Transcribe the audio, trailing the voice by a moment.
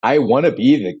I want to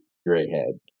be the gray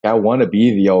head. I want to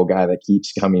be the old guy that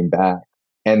keeps coming back.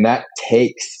 And that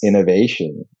takes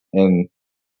innovation. And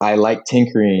I like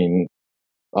tinkering.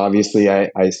 Obviously,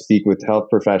 I speak with health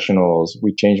professionals.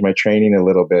 We changed my training a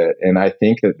little bit. And I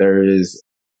think that there is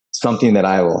something that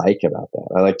I like about that.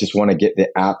 I like just want to get the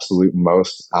absolute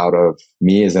most out of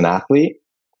me as an athlete.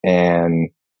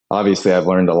 And obviously, I've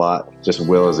learned a lot, just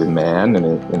Will as a man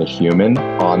and a human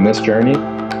on this journey.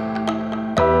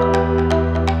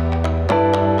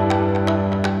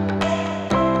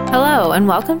 Hello, and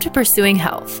welcome to Pursuing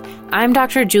Health. I'm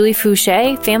Dr. Julie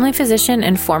Fouché, family physician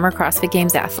and former CrossFit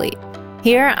Games athlete.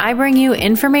 Here, I bring you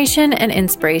information and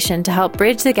inspiration to help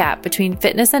bridge the gap between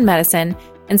fitness and medicine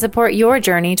and support your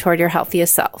journey toward your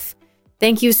healthiest self.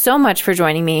 Thank you so much for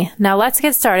joining me. Now let's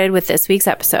get started with this week's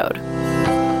episode.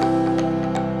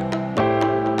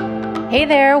 Hey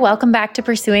there, welcome back to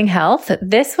Pursuing Health.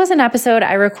 This was an episode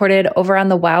I recorded over on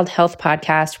the Wild Health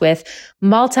podcast with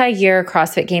multi-year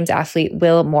CrossFit Games athlete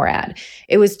Will Moorad.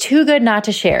 It was too good not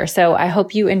to share, so I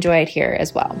hope you enjoy it here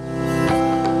as well.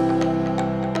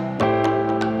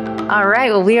 All right,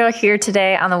 well, we are here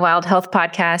today on the Wild Health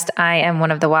podcast. I am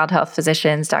one of the Wild Health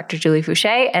physicians, Dr. Julie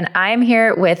Fouché, and I'm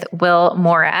here with Will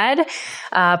Moorad,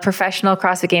 a professional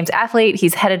CrossFit Games athlete.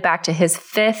 He's headed back to his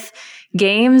 5th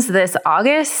Games this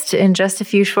August in just a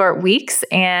few short weeks.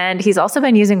 And he's also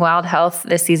been using Wild Health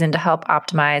this season to help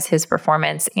optimize his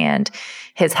performance and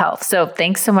his health. So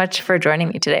thanks so much for joining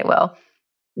me today, Will.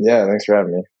 Yeah, thanks for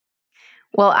having me.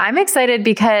 Well, I'm excited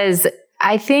because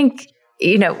I think,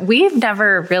 we've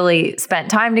never really spent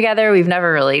time together. We've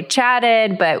never really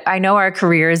chatted, but I know our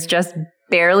careers just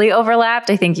barely overlapped.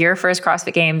 I think your first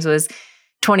CrossFit Games was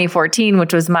 2014,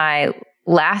 which was my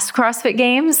last CrossFit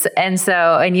Games. And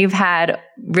you've had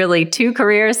really 2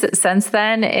 careers since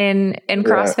then in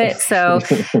CrossFit. Yeah. So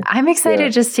I'm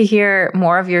excited just to hear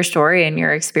more of your story and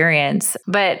your experience.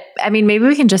 But maybe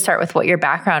we can just start with what your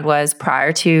background was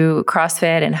prior to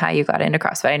CrossFit and how you got into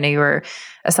CrossFit. I know you were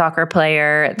a soccer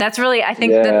player. That's really, I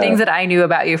think, the things that I knew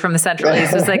about you from the Central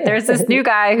East was like, there's this new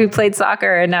guy who played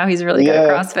soccer and now he's really good at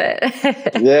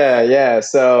CrossFit. Yeah.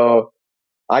 So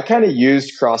I kind of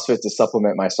used CrossFit to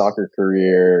supplement my soccer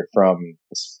career from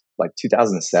like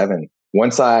 2007.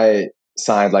 Once I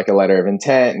signed like a letter of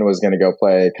intent and was going to go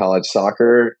play college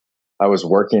soccer, I was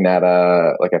working at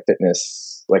a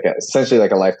fitness, essentially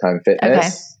like a Lifetime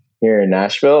Fitness here in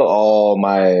Nashville. All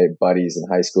my buddies in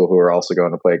high school who were also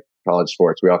going to play college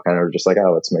sports, we all kind of were just like,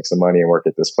 oh, let's make some money and work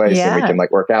at this place and we can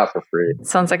work out for free.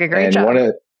 Sounds like a great job.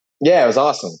 It was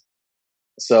awesome.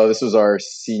 So this was our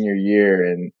senior year,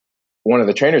 and one of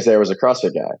the trainers there was a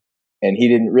CrossFit guy, and he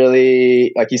didn't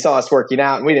really he saw us working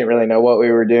out and we didn't really know what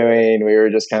we were doing. We were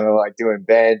just kind of like doing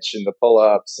bench and the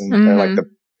pull-ups and like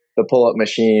the pull-up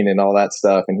machine and all that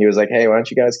stuff. And he was like, hey, why don't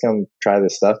you guys come try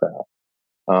this stuff out?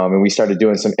 And we started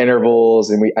doing some intervals,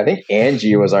 and I think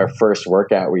Angie was our first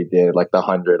workout we did, like the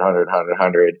 100.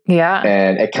 Yeah.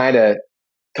 And it kind of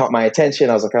caught my attention.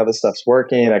 I was like, oh, this stuff's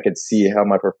working. I could see how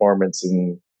my performance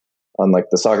on like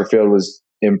the soccer field was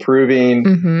improving.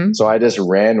 Mm-hmm. So I just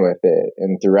ran with it.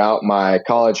 And throughout my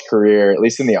college career, at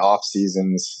least in the off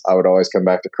seasons, I would always come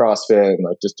back to CrossFit and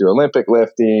just do Olympic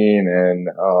lifting. And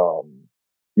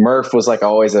Murph was like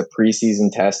always a preseason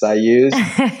test I used.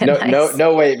 Nice.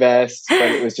 No weight vest,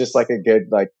 but it was just like a good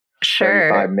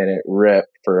 35-minute rip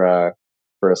for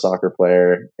a soccer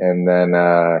player. And then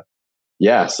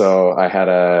so I had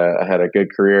a good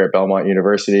career at Belmont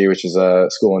University, which is a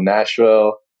school in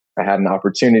Nashville. I had an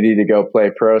opportunity to go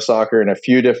play pro soccer in a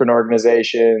few different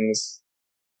organizations.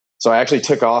 So I actually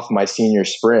took off my senior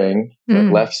spring,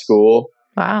 left school.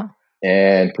 Wow.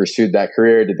 And pursued that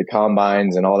career, did the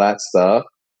combines and all that stuff.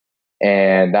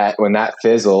 And when that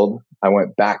fizzled, I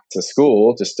went back to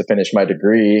school just to finish my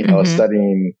degree. Mm-hmm. I was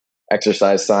studying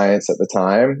exercise science at the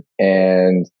time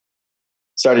and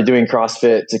started doing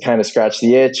CrossFit to kind of scratch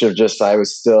the itch of I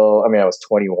was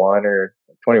 21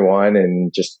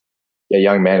 and just a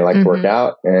young man who liked to work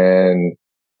out. And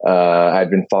I'd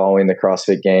been following the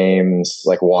CrossFit Games,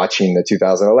 watching the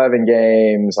 2011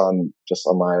 Games on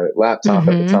my laptop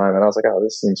at the time. And I was like, oh,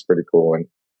 this seems pretty cool. And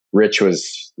Rich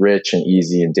and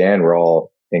Easy and Dan were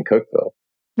all in Cookeville.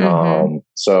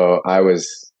 So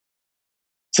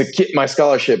to get my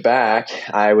scholarship back,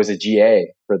 I was a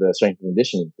GA for the strength and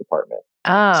conditioning department.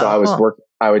 Oh, so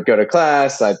I would go to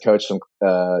class, I'd coach some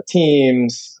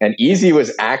teams, and Easy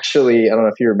was actually, I don't know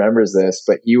if he remembers this,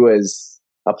 but he was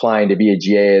applying to be a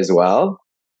GA as well.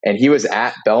 And he was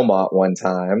at Belmont one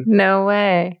time. No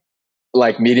way.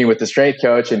 Meeting with the strength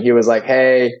coach, and he was like,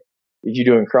 hey, you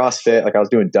doing CrossFit? Like I was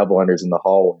doing double unders in the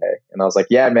hallway. And I was like,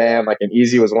 yeah, man, like, and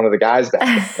Easy was one of the guys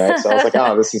back then, right? So I was like,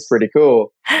 oh, this is pretty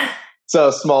cool.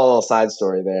 So small little side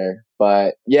story there.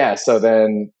 But yeah, so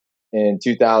then in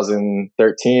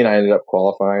 2013, I ended up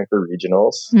qualifying for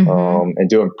regionals and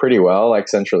doing pretty well. Like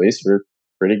Central East were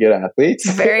pretty good athletes.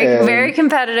 Very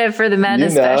competitive for the men,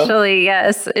 especially.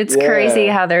 Yes. It's crazy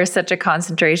how there's such a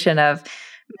concentration of,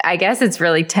 I guess it's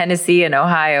really Tennessee and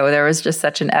Ohio. There was just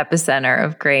such an epicenter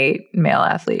of great male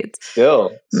athletes.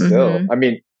 Still. I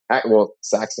mean,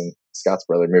 Saxon, Scott's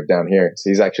brother, moved down here. So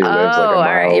he's actually lives like a mile all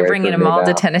right. away You're bringing from them all now.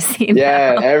 to Tennessee now.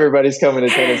 Yeah, everybody's coming to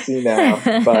Tennessee now.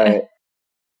 But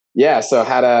yeah, so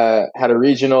had a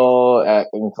regional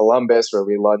in Columbus where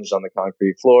we lunged on the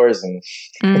concrete floors and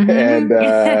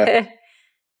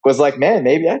was like, man,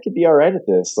 maybe I could be all right at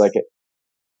this. Like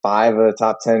 5 of the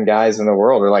top 10 guys in the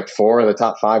world, or like 4 of the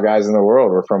top 5 guys in the world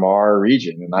were from our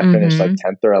region. And I finished like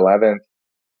 10th or 11th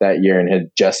that year and had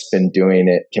just been doing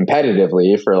it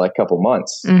competitively for like a couple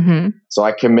months. So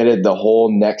I committed the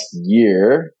whole next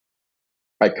year.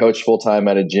 I coached full time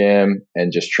at a gym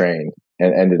and just trained,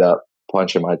 and ended up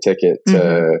punching my ticket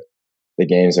to the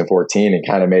games in 14 and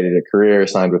kind of made it a career,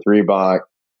 signed with Reebok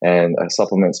and a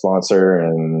supplement sponsor.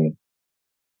 And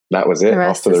that was it. The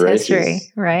rest off to the is races. History,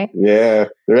 right? Yeah.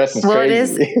 The rest is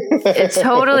crazy. It's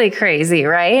totally crazy,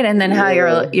 right? And then how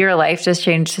your life just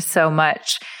changed so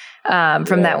much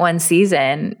from that one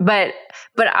season. But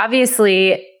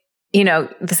obviously, you know,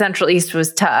 the Central East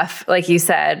was tough. Like you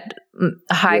said,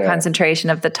 a high concentration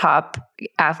of the top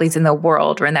athletes in the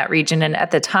world were in that region. And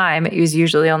at the time, it was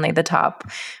usually only the top,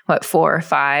 4 or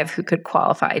 5 who could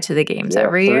qualify to the games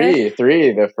every year.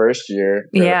 Three the first year.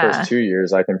 The first 2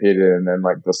 years I competed, and then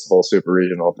like this whole super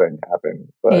regional thing happened.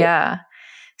 But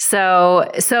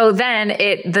So then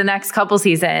the next couple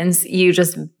seasons, you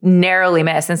just narrowly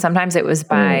missed. And sometimes it was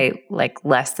by like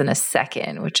less than a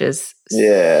second, which is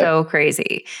so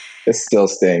crazy. It still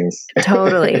stings.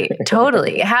 Totally.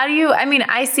 How do you, I mean,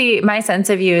 I see, my sense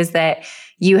of you is that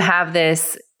you have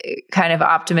this kind of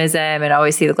optimism and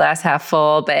always see the glass half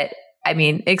full. But I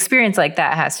mean, experience like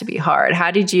that has to be hard. How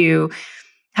did you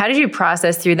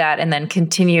process through that and then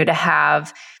continue to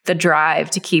have the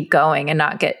drive to keep going and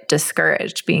not get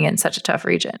discouraged being in such a tough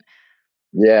region?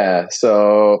 Yeah.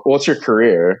 So, it's your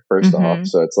career, first off.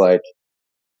 So it's like,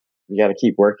 you got to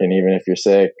keep working even if you're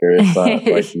sick, or it's not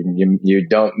like you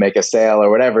don't make a sale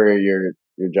or whatever your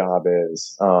job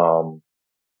is.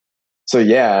 So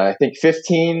yeah, I think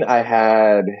 15, I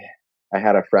had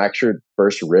a fractured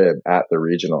first rib at the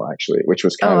regional, actually, which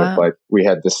was kind of like, we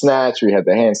had the snatch, we had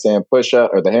the handstand push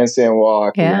up or the handstand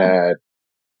walk, we had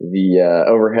the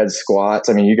overhead squats.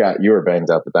 I mean, you were banged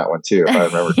up at that one too, if I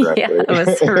remember correctly. It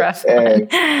was a rough one.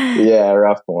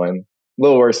 Rough one. A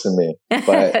little worse than me,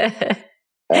 but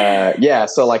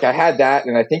so like I had that,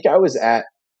 and I think I was at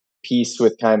peace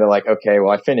with kind of like, okay,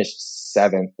 well, I finished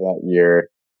 7th that year,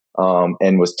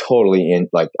 and was totally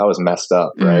I was messed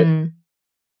up, right?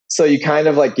 So you kind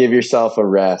of like give yourself a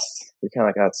rest. You're kind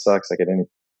of like, that sucks. Like I didn't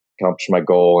accomplish my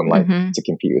goal and like to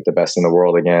compete with the best in the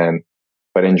world again,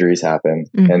 but injuries happen.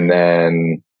 And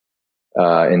then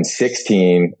in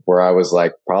 16, where I was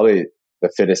like probably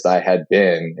the fittest I had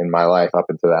been in my life up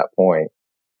until that point,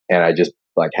 and I just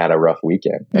like had a rough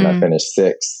weekend, and I finished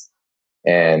 6th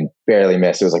and barely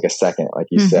missed. It was like a second, like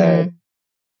you said.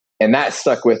 And that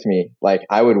stuck with me. Like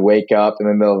I would wake up in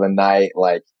the middle of the night,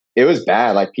 like it was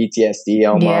bad, like PTSD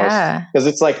almost. Yeah. Because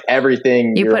it's like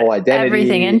everything, your whole identity.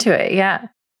 Everything into it. Yeah.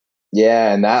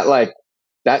 Yeah. And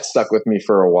that stuck with me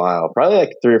for a while, probably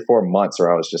like 3 or 4 months, where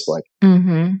I was just like,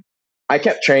 I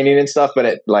kept training and stuff, but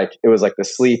it was like the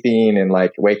sleeping and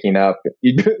like waking up.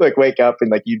 You'd like wake up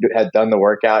and like you had done the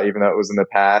workout, even though it was in the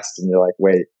past, and you're like,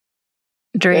 wait.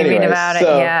 Dreaming about it.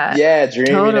 Yeah. Yeah.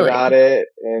 Dreaming about it.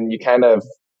 And you kind of,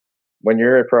 when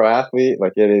you're a pro athlete,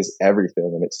 like it is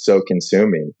everything, and it's so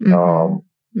consuming. So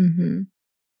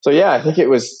yeah, I think it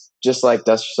was just like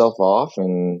dust yourself off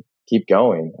and keep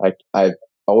going. I've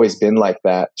always been like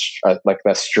that, like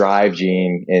that strive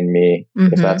gene in me,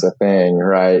 if that's a thing,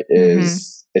 right?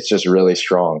 It's just really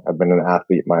strong. I've been an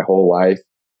athlete my whole life.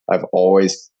 I've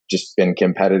always just been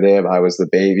competitive. I was the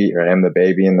baby, or am the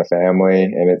baby in the family.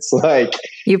 And it's like,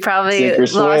 you probably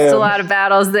lost a lot of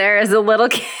battles there as a little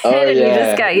kid. And you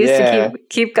just got used to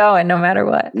keep going no matter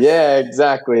what. Yeah,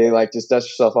 exactly. Like just dust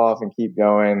yourself off and keep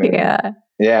going. And,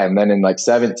 yeah. And then in like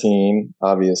 17,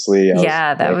 obviously, I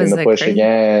was making the push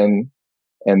again.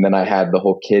 And then I had the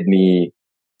whole kidney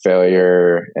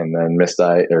failure, and then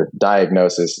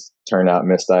diagnosis, turned out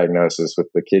misdiagnosis with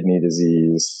the kidney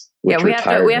disease. which we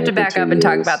have to back up and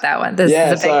talk about that one. This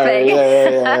is a big thing.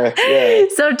 Yeah.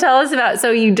 So tell us about,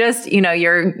 so you just,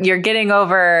 you're getting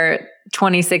over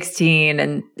 2016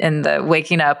 and the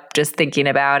waking up, just thinking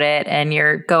about it, and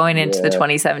you're going into the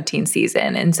 2017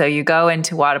 season. And so you go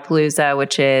into Wodapalooza,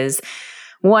 which is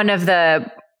one of the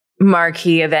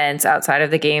marquee events outside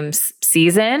of the games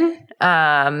season.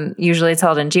 Usually it's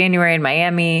held in January in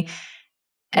Miami.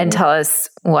 And tell us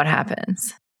what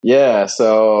happens. Yeah.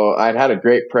 So I'd had a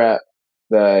great prep.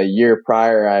 The year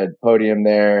prior, I had podium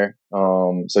there.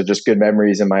 So just good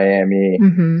memories in Miami.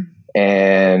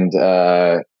 And,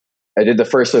 I did the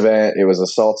first event. It was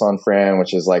assault on Fran,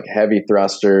 which is like heavy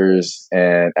thrusters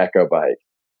and echo bike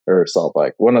or assault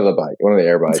bike. One of the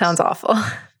air bikes. Sounds awful.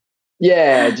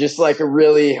 Yeah. Just like a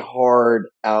really hard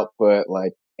output,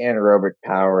 like anaerobic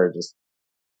power, just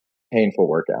painful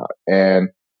workout and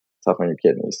tough on your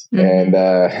kidneys. And,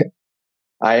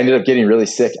 I ended up getting really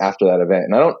sick after that event.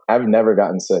 And I've never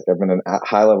gotten sick. I've been a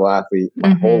high level athlete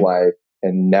my whole life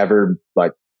and never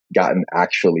like gotten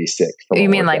actually sick. You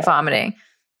mean like vomiting?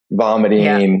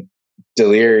 Vomiting,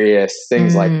 delirious,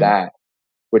 things like that,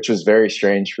 which was very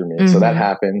strange for me. So that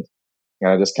happened. And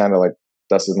I just kind of like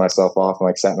dusted myself off and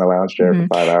like sat in a lounge chair for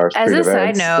 5 hours. As a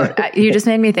side note, you just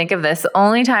made me think of this. The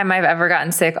only time I've ever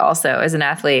gotten sick also as an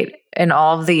athlete in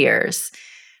all of the years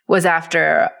was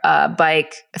after a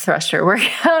bike thruster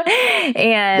workout.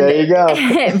 And there you go.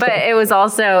 But it was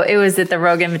at the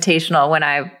Rogue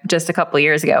Invitational just a couple of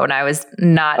years ago when I was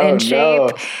not in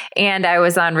shape and I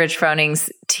was on Rich Froning's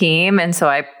team. And so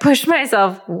I pushed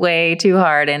myself way too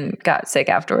hard and got sick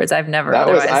afterwards. I've never, that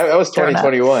was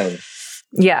 2021.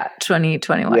 Yeah.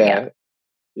 2021.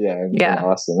 Yeah.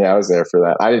 Awesome. Yeah. I was there for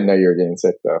that. I didn't know you were getting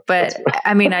sick though. But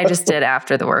I mean, I just did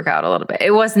after the workout a little bit.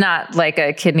 It was not like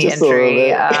a kidney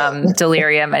injury,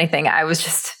 delirium, anything. I was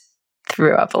just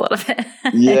threw up a little bit.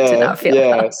 Yeah. Did not feel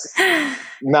well.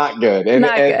 Not good.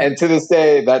 And to this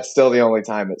day, that's still the only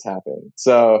time it's happened.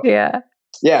 So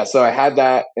so I had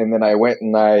that, and then I went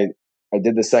and I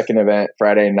did the second event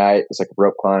Friday night. It was like a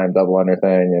rope climb, double under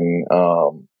thing,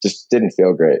 and just didn't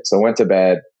feel great. So I went to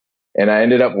bed, and I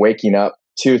ended up waking up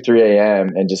 2-3 a.m.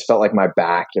 and just felt like my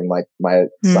back and like my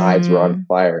sides were on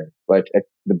fire. Like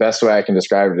the best way I can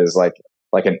describe it is like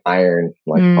an iron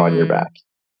on your back.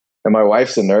 And my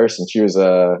wife's a nurse, and she was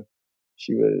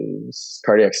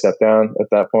cardiac step down at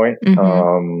that point,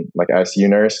 like ICU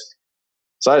nurse.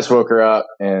 So I just woke her up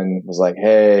and was like,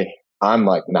 "Hey, I'm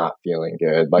like not feeling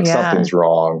good. Like something's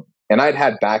wrong." And I'd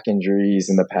had back injuries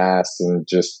in the past, and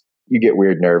just you get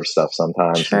weird nerve stuff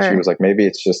sometimes. Sure. And she was like, "Maybe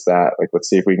it's just that. Like, let's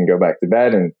see if we can go back to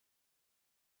bed and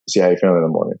see how you're feeling in the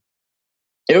morning."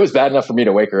 It was bad enough for me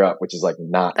to wake her up, which is like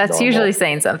not. That's normal. Usually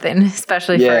saying something,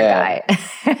 especially for a guy.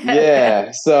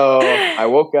 Yeah. So I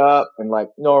woke up and like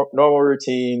normal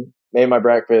routine, made my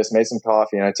breakfast, made some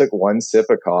coffee, and I took one sip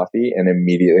of coffee and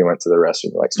immediately went to the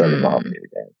restroom and like started vomiting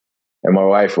again. And my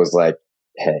wife was like,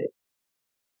 "Hey,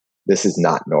 this is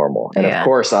not normal." And of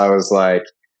course I was like,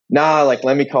 "Nah, like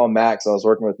let me call Max." I was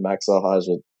working with Max Elhaj,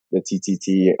 with the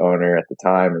TTT owner at the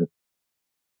time, and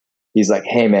he's like,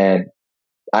 "Hey man,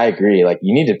 I agree. Like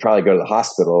you need to probably go to the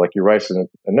hospital. Like your wife's a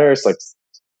nurse. Like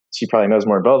she probably knows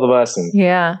more than both of us." And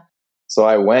so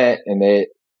I went, and they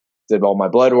did all my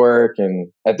blood work.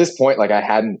 And at this point, like I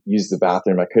hadn't used the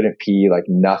bathroom. I couldn't pee, like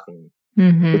nothing,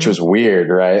 which was weird,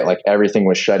 right? Like everything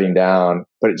was shutting down,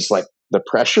 but it just like the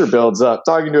pressure builds up.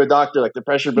 Talking to a doctor, like the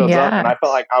pressure builds up, and I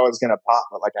felt like I was going to pop,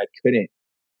 but like I couldn't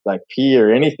like pee or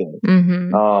anything.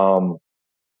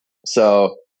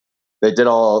 So they did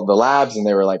all the labs, and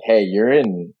they were like, "Hey, you're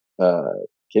in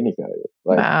kidney failure.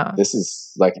 Like this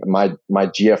is like my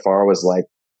GFR was like,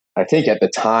 I think at the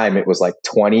time it was like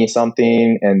 20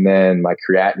 something, and then my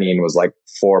creatinine was like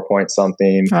 4 point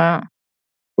something,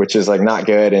 which is like not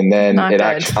good. And then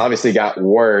actually obviously got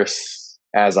worse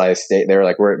as I stayed. They were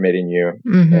like, "We're admitting you,"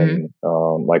 and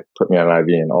like put me on an IV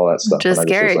and all that stuff. Which is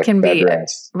scary. It can be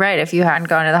right. If you hadn't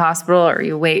gone to the hospital or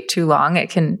you wait too long, it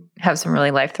can have some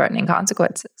really life-threatening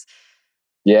consequences.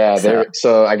 Yeah.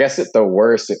 So I guess at the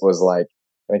worst, it was like,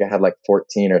 I think I had like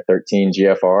 14 or 13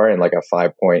 GFR and like a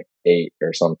 5.8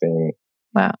 or something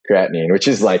creatinine, which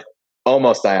is like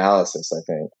almost dialysis, I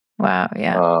think. Wow.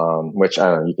 Yeah. Which I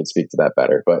don't know, you can speak to that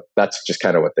better, but that's just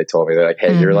kind of what they told me. They're like,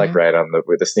 "Hey, you're like right on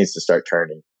this needs to start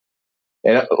turning."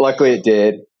 And luckily it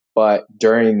did. But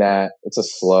during that, it's a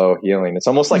slow healing. It's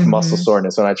almost like muscle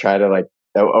soreness when I try to like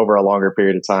over a longer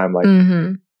period of time, like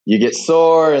you get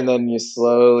sore and then you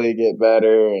slowly get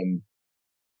better, and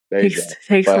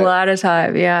takes a lot of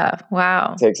time. Yeah.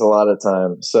 Wow. Takes a lot of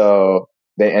time. So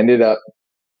they ended up,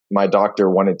 my doctor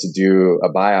wanted to do a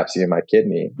biopsy of my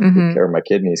kidney, take care of my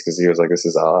kidneys, because he was like, "This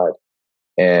is odd."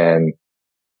 And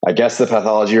I guess the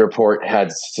pathology report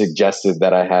had suggested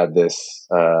that I had this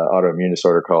autoimmune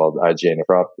disorder called IgA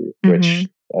nephropathy, which,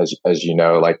 as you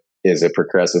know, like is a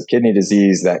progressive kidney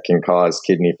disease that can cause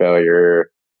kidney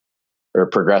failure or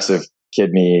progressive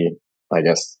kidney, I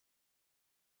guess,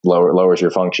 lowers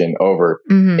your function over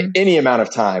any amount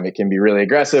of time. It can be really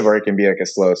aggressive or it can be like a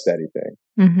slow, steady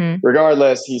thing.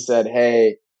 Regardless, he said,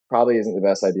 hey, probably isn't the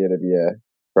best idea to be a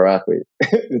pro athlete.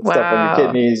 It's tough on your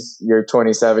kidneys. You're a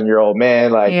 27-year-old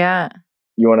man. Like,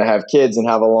 you want to have kids and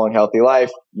have a long, healthy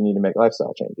life. You need to make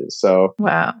lifestyle changes. So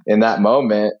in that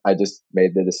moment, I just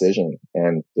made the decision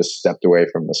and just stepped away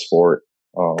from the sport.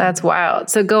 That's wild.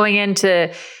 So going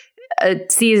into a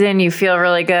season, you feel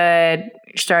really good.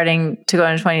 You're starting to go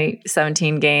into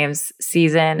 2017 games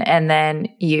season, and then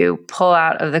you pull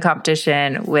out of the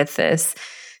competition with this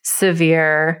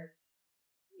severe,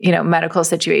 medical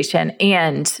situation,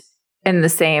 and in the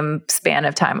same span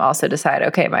of time also decide,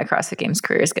 okay, my CrossFit Games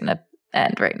career is going to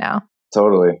end right now.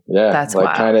 Totally. Yeah. That's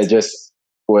like kind of just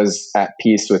was at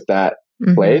peace with that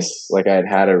place. Like I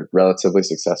had a relatively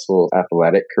successful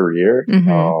athletic career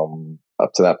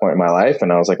up to that point in my life.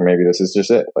 And I was like, maybe this is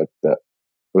just it. Like that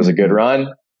was a good run.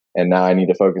 And now I need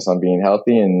to focus on being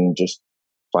healthy and just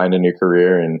find a new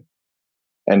career. And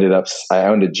I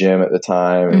owned a gym at the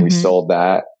time and we sold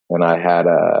that. And I had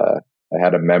a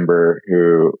member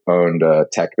who owned a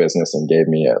tech business and gave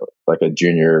me a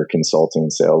junior consulting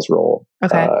sales role.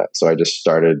 Okay. So I just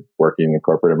started working in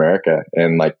corporate America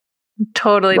and like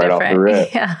totally right different. Off the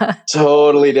rip. Yeah.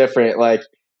 Totally different. Like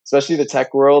especially the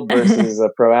tech world versus a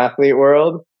pro athlete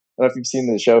world. I don't know if you've seen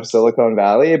the show Silicon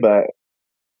Valley, but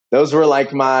those were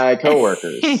like my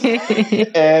coworkers.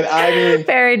 And I mean,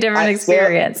 very different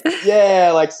experience.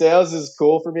 Like sales is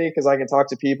cool for me because I can talk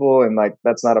to people and like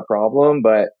that's not a problem,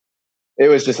 but it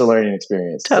was just a learning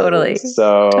experience. Totally.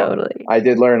 I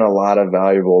did learn a lot of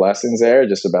valuable lessons there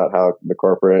just about how the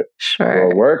corporate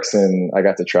world works. And I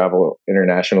got to travel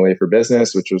internationally for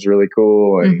business, which was really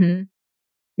cool. And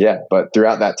but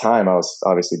throughout that time, I was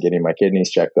obviously getting my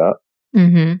kidneys checked up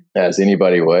as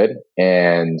anybody would.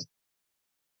 And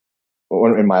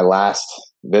in my last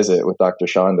visit with Dr.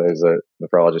 Shonda, who's a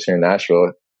nephrologist here in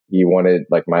Nashville, he wanted,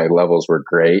 like, my levels were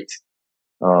great.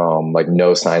 Like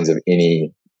no signs of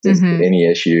any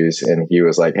issues. And he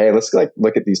was like, hey, let's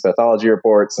look at these pathology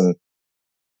reports. And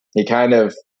he kind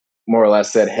of more or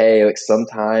less said, hey, like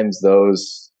sometimes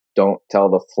those don't tell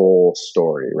the full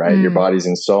story, right? Your body's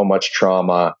in so much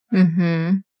trauma.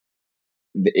 You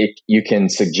can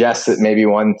suggest that maybe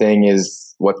one thing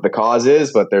is what the cause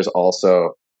is, but there's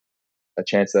also a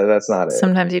chance that that's not it.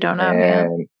 Sometimes you don't know.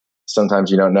 And sometimes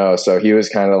you don't know. So he was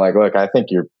kind of like, look, I think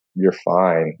you're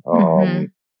fine.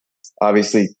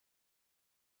 Obviously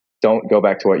don't go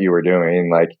back to what you were doing.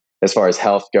 Like as far as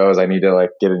health goes, I need to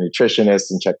like get a nutritionist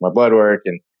and check my blood work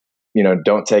and,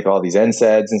 don't take all these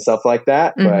NSAIDs and stuff like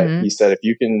that. But he said, if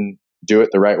you can do it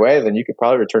the right way, then you could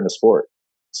probably return to sport.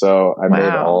 So I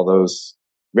made all those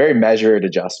very measured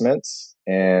adjustments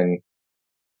and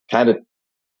kind of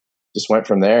just went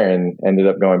from there and ended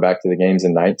up going back to the games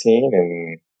in 19.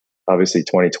 And obviously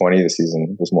 2020, the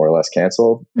season was more or less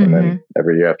canceled. And then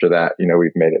every year after that,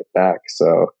 we've made it back.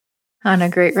 So on a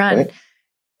great run.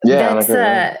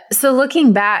 Run. So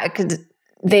looking back,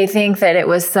 they think that it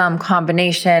was some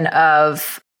combination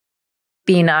of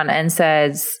being on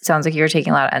NSAIDs. Sounds like you were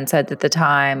taking a lot of NSAIDs at the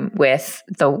time with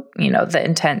the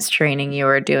intense training you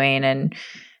were doing and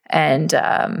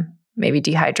maybe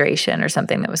dehydration or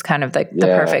something that was kind of like the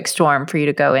perfect storm for you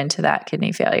to go into that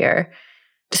kidney failure.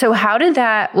 So how did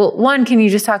that, one, can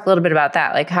you just talk a little bit about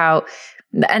that? Like how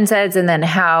the NSAIDs and then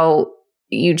how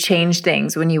you changed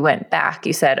things when you went back.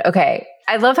 You said, okay,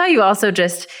 I love how you also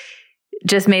just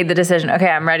made the decision. Okay,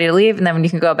 I'm ready to leave. And then when you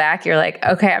can go back, you're like,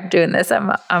 okay, I'm doing this.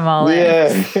 I'm all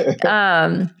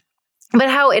in. But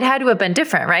how it had to have been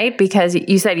different, right? Because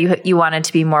you said you wanted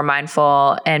to be more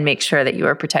mindful and make sure that you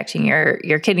were protecting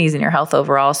your kidneys and your health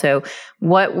overall. So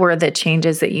what were the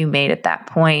changes that you made at that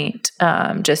point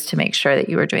just to make sure that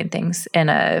you were doing things in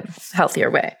a healthier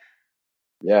way?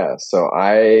 Yeah. So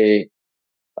a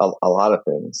lot of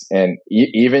things. And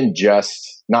even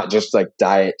just, not just like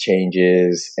diet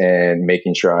changes and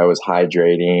making sure I was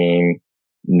hydrating,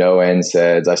 no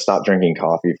NSAIDs. I stopped drinking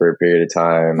coffee for a period of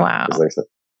time. Wow.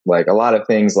 Like a lot of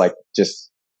things, like just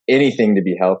anything to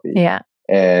be healthy. Yeah.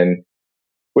 And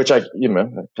which I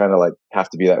kind of like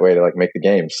have to be that way to like make the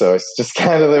game. So it's just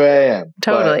kind of the way I am.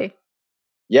 Totally.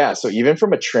 But so even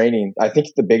from a training, I think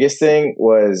the biggest thing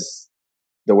was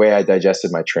the way I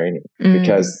digested my training,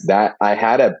 because that I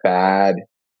had a bad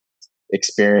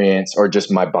experience, or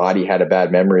just my body had a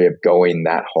bad memory of going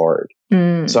that hard.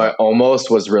 So I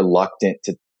almost was reluctant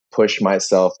to push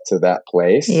myself to that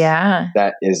place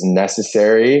that is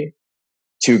necessary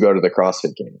to go to the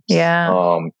CrossFit Games.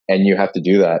 And you have to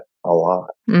do that a lot.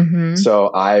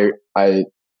 So I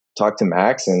talked to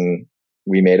Max and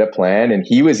we made a plan, and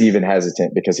he was even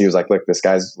hesitant because he was like, look, this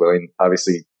guy's willing,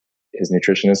 obviously his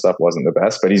nutrition and stuff wasn't the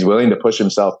best, but he's willing to push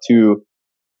himself to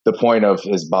the point of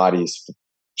his body's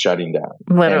shutting down.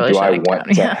 Literally, and do I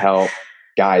want to help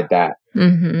guide that?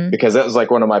 Because that was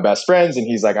like one of my best friends, and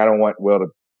he's like, I don't want Will to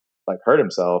like hurt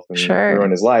himself and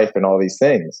ruin his life and all these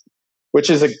things,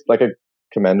 which is like a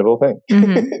commendable thing.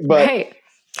 But hey,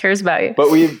 cares about you.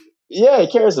 But he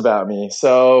cares about me.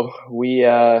 So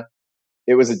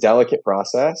it was a delicate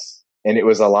process, and it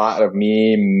was a lot of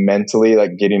me mentally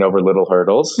like getting over little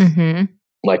hurdles.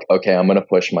 Like, okay, I'm going to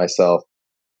push myself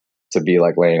to be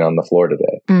like laying on the floor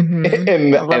today. and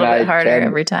a little bit harder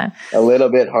every time. A little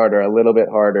bit harder.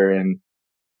 And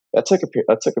that took a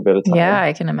bit of time. Yeah,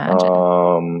 I can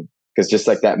imagine. Because just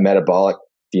like that metabolic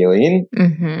feeling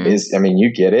is, I mean,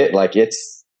 you get it. Like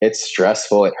it's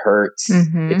stressful. It hurts.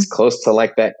 It's close to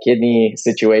like that kidney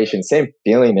situation. Same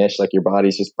feeling-ish, like your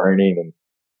body's just burning. And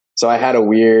so I had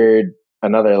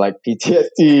another like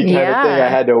PTSD kind of thing I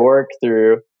had to work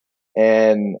through.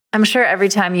 And I'm sure every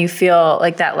time you feel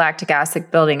like that lactic acid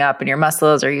building up in your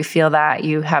muscles, or you feel that,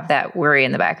 you have that worry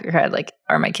in the back of your head, like,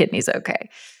 are my kidneys okay?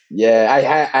 Yeah,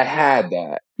 I had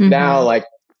that. Now, like,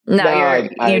 you're I'm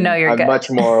good. much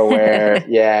more aware.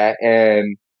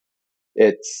 And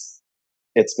it's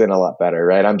been a lot better,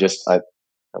 right? I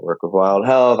work with Wild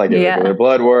Health. I get regular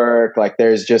blood work. Like,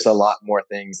 there's just a lot more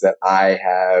things that I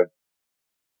have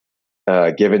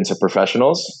given to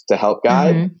professionals to help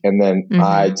guide. And then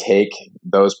I take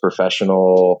those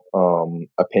professional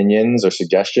opinions or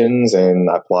suggestions and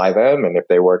apply them. And if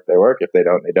they work, they work. If they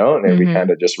don't, they don't. And we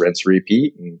kind of just rinse,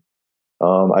 repeat. And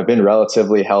I've been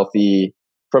relatively healthy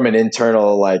from an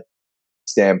internal like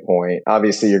standpoint.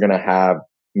 Obviously, you're going to have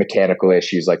mechanical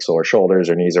issues like sore shoulders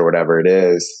or knees or whatever it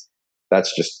is.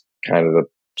 That's just kind of the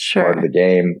part of the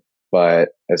game. But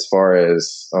as far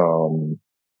as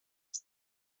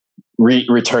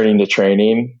returning to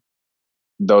training,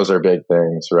 those are big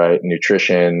things, right?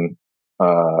 Nutrition,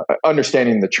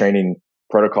 understanding the training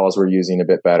protocols we're using a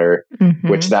bit better,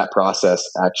 which that process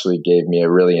actually gave me a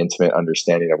really intimate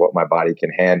understanding of what my body can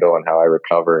handle and how I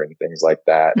recover and things like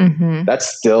that. That's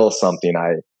still something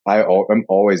I'm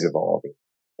always evolving.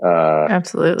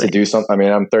 Absolutely. To do something. I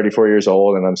mean, I'm 34 years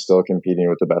old and I'm still competing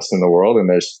with the best in the world. And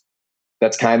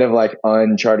that's kind of like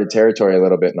uncharted territory a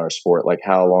little bit in our sport. Like,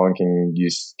 how long can you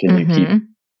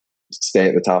stay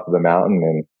at the top of the mountain?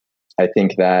 And I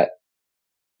think that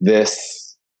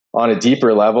this on a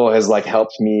deeper level has like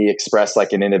helped me express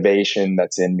like an innovation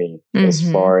that's in me as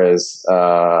far as,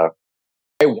 I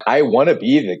want to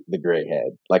be the gray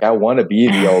head. Like, I want to be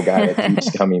the old guy that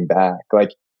keeps coming back. Like,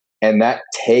 and that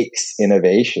takes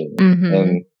innovation.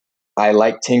 And I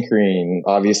like tinkering.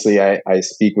 Obviously, I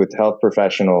speak with health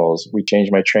professionals. We change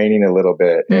my training a little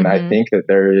bit. And I think that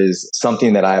there is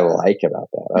something that I like about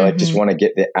that. I like just want to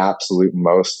get the absolute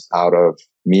most out of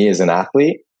me as an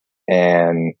athlete.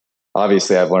 And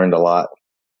obviously, I've learned a lot,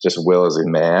 just Will as a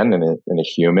man and a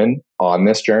human on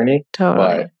this journey.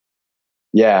 Totally. But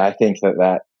yeah, I think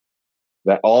that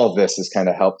all of this has kind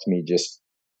of helped me just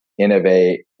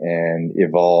innovate and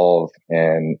evolve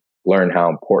and learn how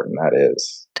important that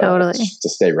is. Totally. To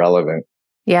stay relevant.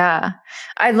 Yeah.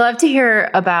 I'd love to hear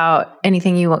about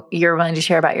anything you're willing to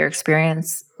share about your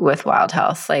experience with Wild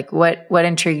Health. Like, what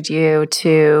intrigued you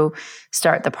to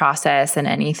start the process, and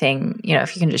anything,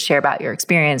 if you can just share about your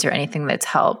experience or anything that's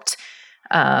helped,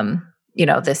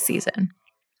 this season.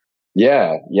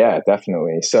 Yeah,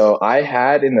 definitely. So I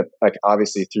had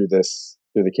obviously through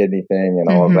the kidney thing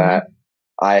and all of that,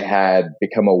 I had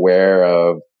become aware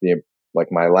of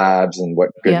my labs and what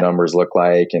good numbers look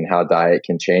like and how diet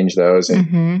can change those.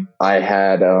 And I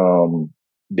had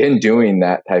been doing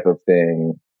that type of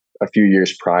thing a few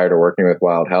years prior to working with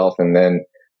Wild Health. And then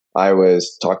I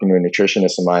was talking to a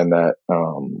nutritionist of mine that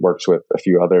works with a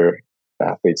few other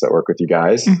athletes that work with you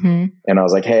guys. And I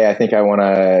was like, hey, I think I want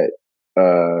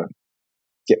to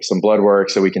get some blood work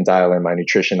so we can dial in my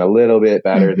nutrition a little bit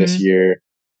better this year.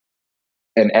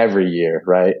 And every year,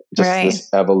 right? Just this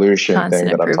evolution Constant thing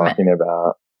that improvement. I'm talking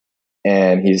about.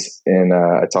 And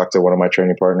I talked to one of my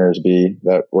training partners, B,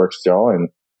 that works with y'all, and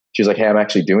she's like, hey, I'm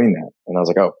actually doing that. And I was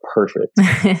like, oh,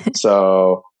 perfect.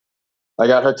 So I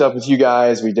got hooked up with you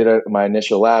guys. We did my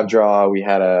initial lab draw. We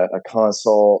had a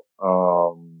consult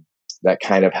that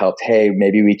kind of helped, hey,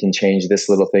 maybe we can change this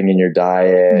little thing in your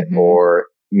diet, or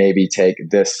maybe take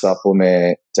this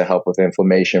supplement to help with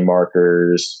inflammation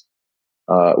markers,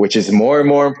 which is more and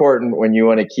more important when you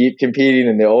want to keep competing.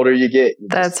 And the older you get,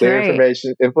 that's right.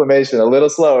 Inflammation a little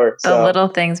slower. The little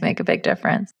things make a big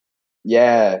difference.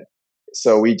 Yeah.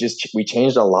 So we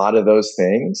changed a lot of those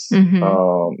things,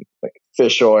 like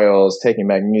fish oils, taking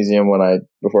magnesium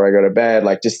before I go to bed,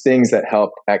 like just things that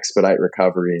help expedite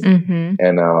recovery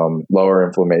and lower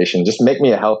inflammation, just make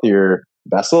me a healthier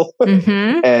vessel.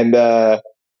 And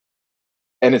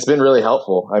it's been really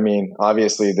helpful. I mean,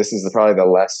 obviously this is probably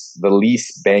the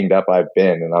least banged up I've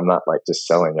been. And I'm not like just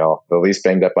selling y'all, the least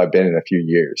banged up I've been in a few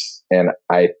years. And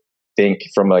I think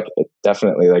from like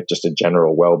definitely like just a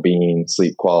general well-being,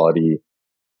 sleep quality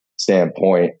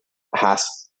standpoint has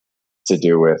to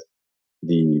do with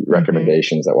the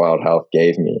recommendations that Wild Health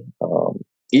gave me.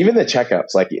 Even the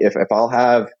checkups, like if I'll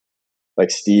have,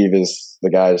 like Steve is the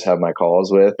guy I just have my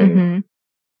calls with, and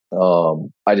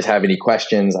I just have any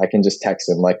questions, I can just text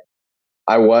him. Like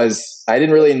I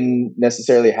didn't really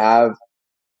necessarily have,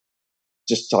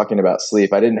 just talking about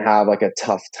sleep, I didn't have like a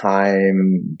tough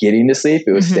time getting to sleep.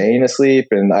 It was staying asleep.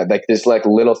 And like there's like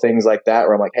little things like that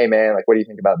where I'm like, hey man, like what do you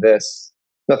think about this?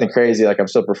 Nothing crazy. Like I'm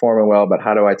still performing well, but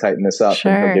how do I tighten this up?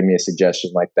 Sure. And he'll give me a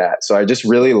suggestion like that. So I just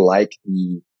really like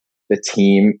the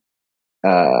team,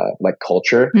 like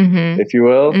culture, if you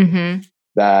will,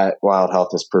 that Wild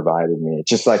Health has provided me. It's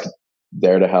just like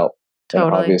there to help. Totally.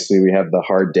 And obviously we have the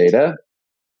hard data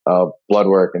of blood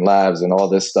work and labs and all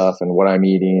this stuff and what I'm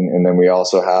eating. And then we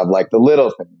also have like the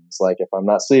little things, like if I'm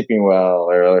not sleeping well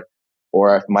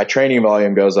or if my training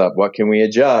volume goes up, what can we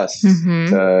adjust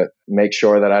to make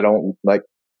sure that I don't like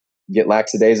get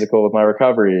lackadaisical with my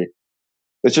recovery?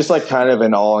 It's just like kind of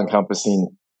an all-encompassing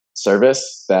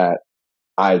service that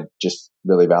I just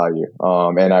really value.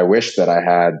 And I wish that I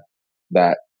had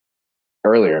that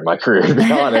earlier in my career, to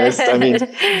be honest. I mean, but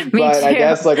too. I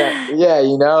guess like,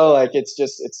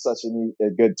 it's such a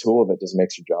good tool that just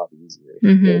makes your job easier.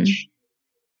 Which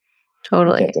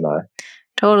totally. Can't deny.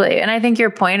 Totally. And I think your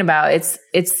point about it's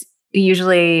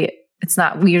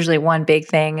not usually one big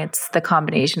thing. It's the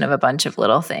combination of a bunch of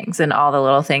little things, and all the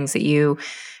little things that you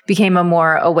became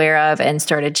more aware of and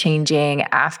started changing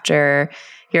after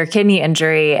your kidney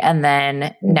injury, and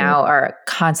then now are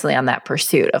constantly on that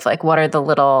pursuit of like, what are the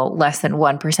little less than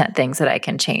 1% things that I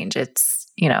can change? It's,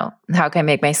 how can I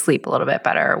make my sleep a little bit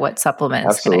better? What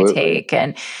supplements can I take?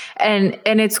 And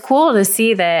it's cool to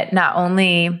see that not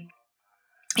only,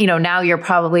 now you're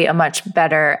probably a much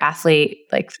better athlete,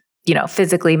 like,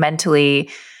 physically, mentally,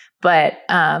 but,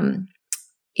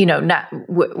 not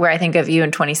where I think of you in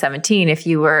 2017, if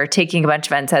you were taking a bunch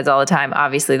of NSAIDs all the time,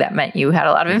 obviously that meant you had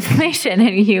a lot of inflammation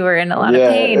and you were in a lot of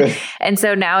pain. And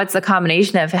so now it's a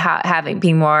combination of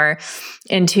being more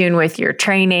in tune with your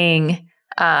training,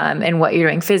 and what you're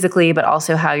doing physically, but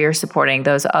also how you're supporting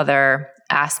those other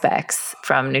aspects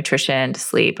from nutrition to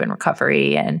sleep and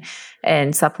recovery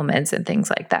and supplements and things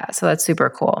like that. So that's super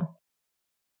cool.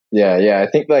 Yeah. I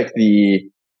think like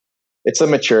it's a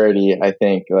maturity, I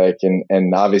think, like,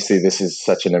 and obviously this is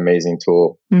such an amazing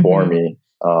tool for me,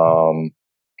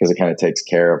 because it kind of takes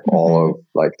care of all of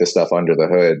like the stuff under the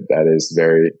hood that is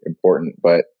very important.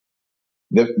 But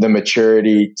the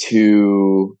maturity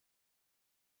to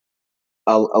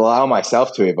allow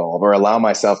myself to evolve or allow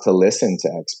myself to listen to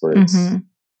experts,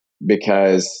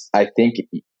 because I think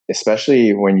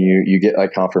especially when you get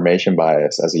like confirmation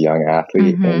bias as a young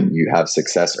athlete and you have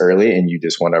success early and you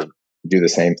just want to do the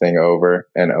same thing over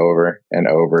and over and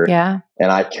over. Yeah.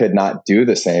 And I could not do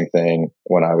the same thing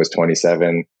when I was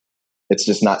 27. It's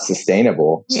just not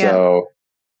sustainable. Yeah. So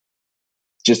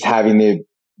just having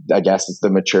I guess it's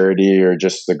the maturity or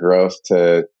just the growth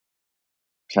to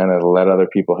kind of let other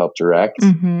people help direct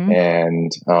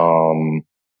and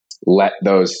let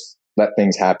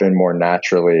things happen more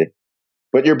naturally.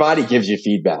 But your body gives you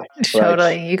feedback.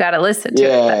 Totally. Like, you got to listen to it.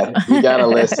 Yeah, you got to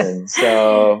listen.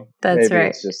 So that's maybe right.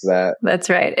 It's just that. That's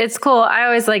right. It's cool. I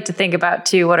always like to think about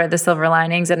too, what are the silver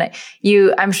linings? And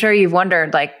I'm sure you've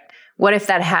wondered, like, what if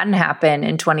that hadn't happened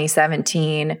in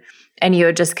 2017 and you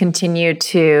had just continued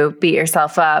to beat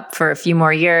yourself up for a few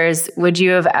more years? Would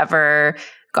you have ever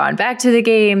gone back to the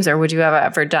games, or would you have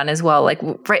ever done as well? Like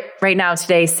right now,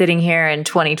 today, sitting here in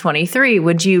 2023,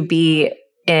 would you be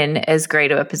in as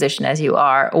great of a position as you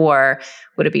are, or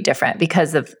would it be different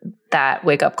because of that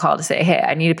wake up call to say, hey,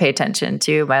 I need to pay attention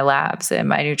to my labs and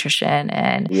my nutrition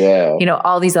and,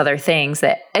 all these other things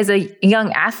that as a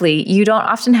young athlete, you don't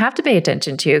often have to pay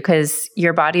attention to because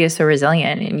your body is so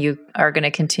resilient and you are going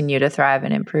to continue to thrive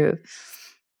and improve.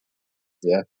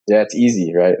 Yeah. Yeah. It's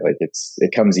easy, right? Like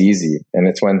it comes easy. And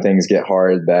it's when things get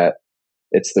hard that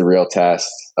it's the real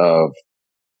test of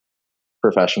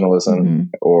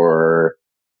professionalism or,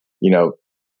 you know,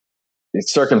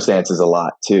 circumstances a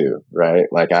lot too, right?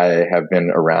 Like I have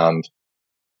been around,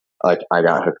 like I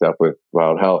got hooked up with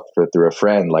Wild Health through a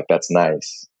friend. Like that's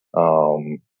nice.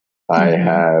 I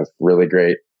have really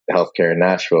great healthcare in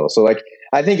Nashville. So like,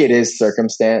 I think it is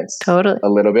circumstance a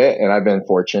little bit. And I've been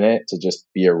fortunate to just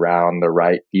be around the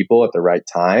right people at the right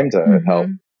time to help,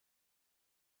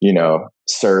 you know,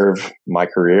 serve my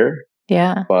career.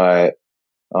 Yeah. But,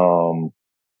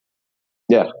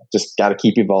 yeah, just got to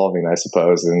keep evolving, I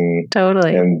suppose. And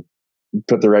and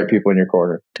put the right people in your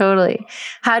corner. Totally.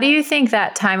 How do you think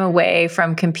that time away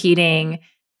from competing,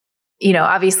 you know,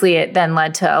 obviously it then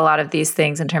led to a lot of these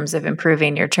things in terms of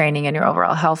improving your training and your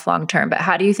overall health long-term, but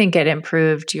how do you think it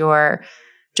improved your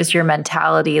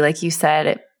mentality? Like you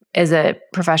said, as a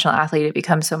professional athlete, it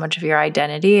becomes so much of your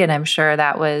identity. And I'm sure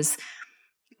that was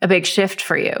a big shift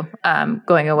for you,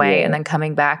 going away and then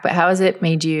coming back. But how has it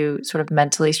made you sort of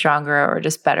mentally stronger or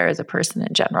just better as a person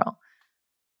in general?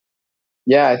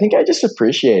 Yeah, I think I just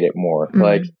appreciate it more.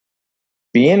 Like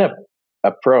being a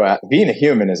being a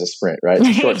human is a sprint, right? It's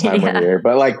a short time we're here.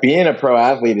 But like being a pro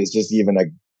athlete is just even a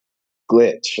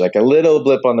glitch, like a little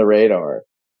blip on the radar.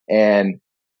 And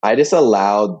I just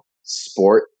allowed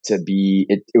sport to be,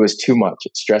 it was too much.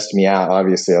 It stressed me out.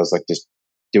 Obviously, I was like just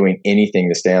doing anything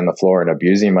to stay on the floor and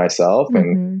abusing myself.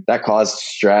 And that caused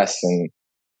stress and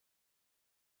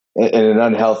in an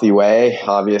unhealthy way,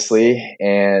 obviously.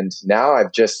 And now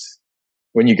I've just,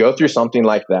 when you go through something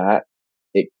like that,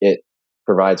 it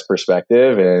provides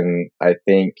perspective. And I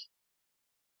think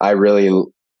I really,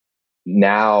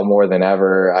 now more than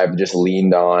ever, I've just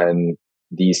leaned on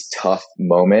these tough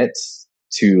moments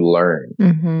to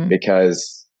learn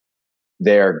because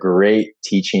they're great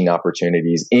teaching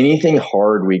opportunities. Anything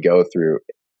hard we go through,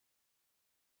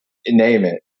 name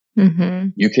it,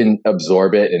 you can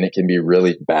absorb it and it can be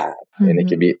really bad. And it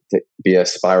can be a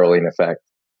spiraling effect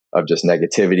of just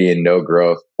negativity and no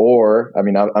growth. Or, I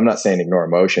mean, I'm not saying ignore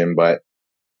emotion,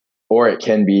 or it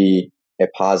can be a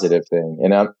positive thing.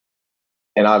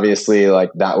 And obviously like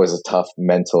that was a tough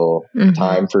mental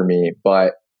time for me,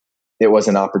 but it was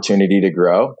an opportunity to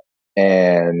grow.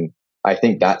 And I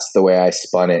think that's the way I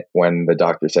spun it when the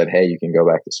doctor said, "Hey, you can go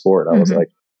back to sport." I was like,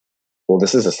 well,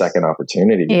 this is a second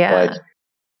opportunity. Like,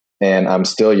 and I'm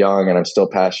still young and I'm still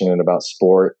passionate about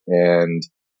sport. And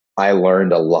I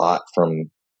learned a lot from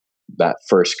that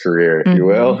first career, if you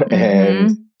will.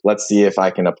 And let's see if I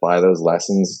can apply those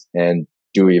lessons and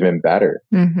do even better.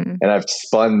 And I've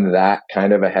spun that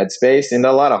kind of a headspace into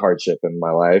a lot of hardship in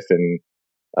my life. And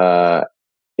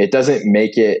it doesn't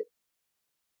make it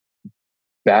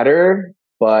better,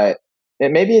 but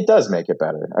maybe it does make it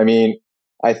better. I mean,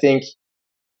 I think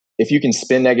if you can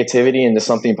spin negativity into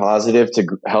something positive to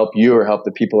help you or help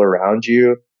the people around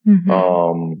you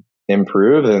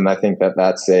improve, then I think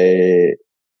that's a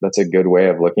good way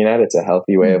of looking at it. It's a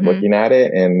healthy way of looking at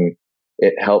it. And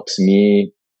it's helped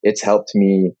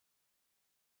me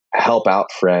help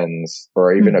out friends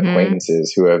or even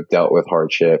acquaintances who have dealt with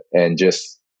hardship and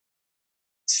just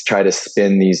try to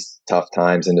spin these tough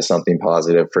times into something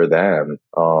positive for them.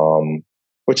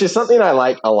 Which is something I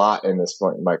like a lot in this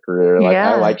point in my career. Like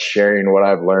I like sharing what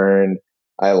I've learned.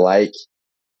 I like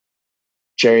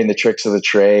sharing the tricks of the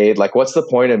trade. Like what's the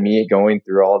point of me going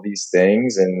through all these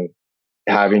things and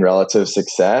having relative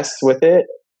success with it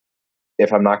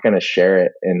if I'm not going to share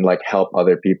it and like help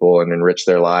other people and enrich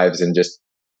their lives? And just,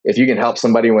 if you can help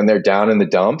somebody when they're down in the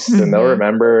dumps, then they'll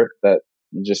remember that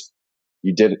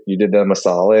you did them a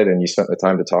solid and you spent the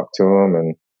time to talk to them.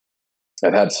 And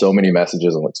I've had so many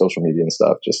messages on like social media and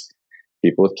stuff, just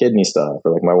people with kidney stuff,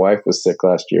 or like my wife was sick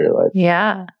last year. Like,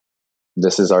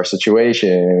 this is our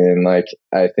situation. And like,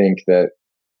 I think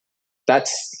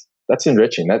that's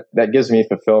enriching. That gives me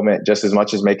fulfillment just as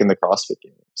much as making the CrossFit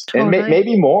Games. And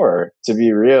maybe more, to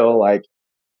be real, like,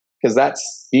 cause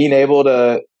that's being able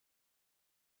to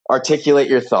articulate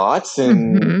your thoughts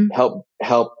and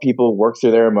help people work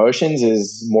through their emotions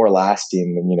is more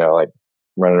lasting than, like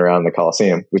running around the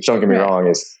Coliseum, which, don't get me wrong,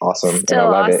 is awesome. Still and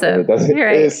I love awesome. It.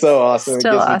 It is so awesome. It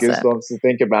gives me goosebumps to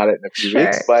think about it in a few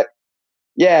weeks. But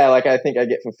yeah, like I think I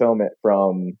get fulfillment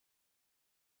from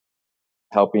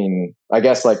helping, I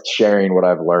guess, like sharing what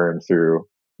I've learned through,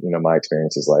 my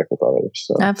experiences life with others.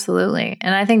 So. Absolutely.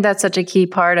 And I think that's such a key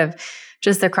part of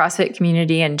just the CrossFit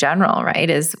community in general, right?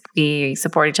 Is we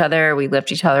support each other. We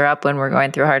lift each other up when we're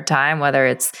going through a hard time, whether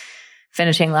it's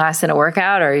finishing last in a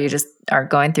workout or you just are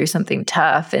going through something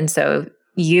tough. And so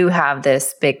you have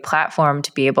this big platform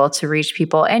to be able to reach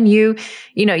people, and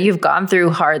you've gone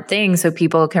through hard things, so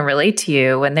people can relate to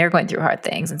you when they're going through hard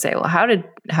things and say, well,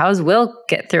 how's Will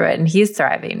get through it? And he's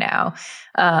thriving now.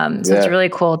 So it's really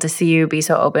cool to see you be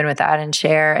so open with that and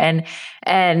share. And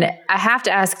I have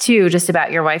to ask too, just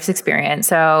about your wife's experience.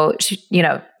 So you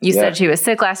said she was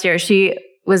sick last year. She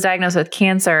was diagnosed with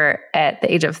cancer at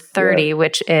the age of 30,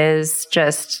 which is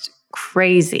just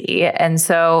crazy. And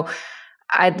so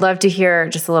I'd love to hear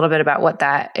just a little bit about what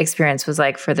that experience was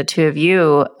like for the two of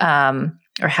you,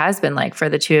 or has been like for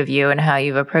the two of you, and how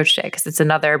you've approached it. Because it's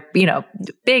another,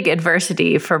 big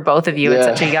adversity for both of you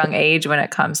at such a young age when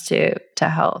it comes to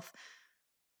health.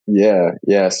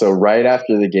 Yeah. So right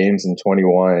after the games in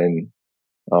 21,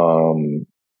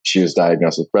 she was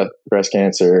diagnosed with breast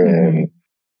cancer and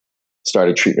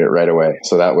started treatment right away.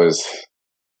 So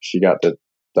she got the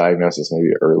diagnosis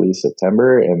maybe early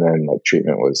September, and then like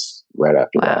treatment was right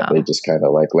after that. They just kind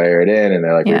of like layer it in, and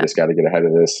they're like, we just got to get ahead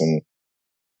of this. And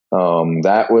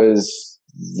that was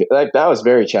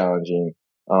very challenging,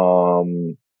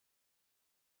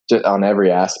 just on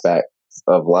every aspect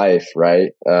of life,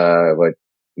 right? Like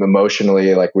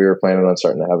emotionally, like we were planning on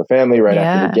starting to have a family right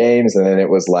after the games, and then it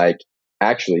was like,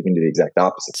 actually you can do the exact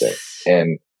opposite thing.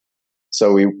 And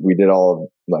so we did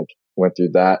went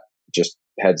through that just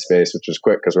headspace, which was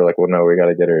quick, because we're like, well, no, we got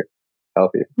to get her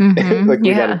healthy. Like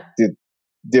we got to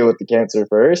deal with the cancer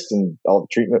first, and all the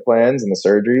treatment plans and the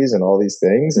surgeries and all these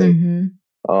things. And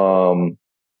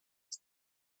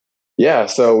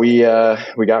so we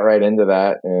got right into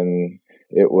that, and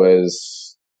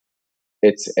it's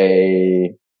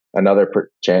another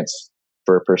chance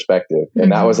for perspective,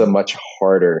 and that was a much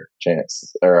harder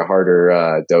chance, or a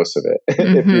harder dose of it,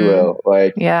 if you will.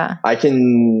 Like, I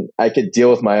could deal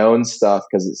with my own stuff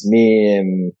because it's me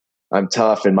and I'm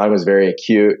tough, and mine was very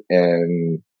acute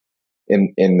and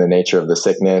in the nature of the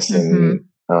sickness, and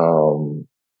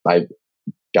I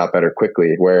got better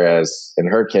quickly. Whereas in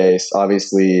her case,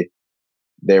 obviously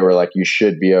they were like, you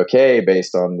should be okay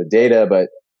based on the data, but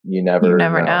you never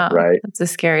know, right? It's a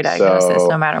scary diagnosis,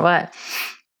 no matter what.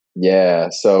 Yeah.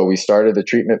 So we started the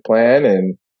treatment plan,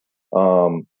 and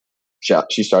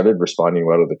she started responding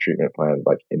well to the treatment plan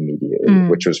like immediately,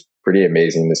 which was pretty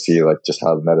amazing to see, like just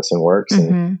how the medicine works.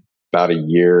 And about a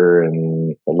year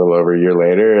and a little over a year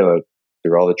later, like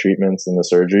through all the treatments and the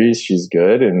surgeries, she's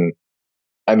good. And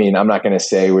I mean, I'm not going to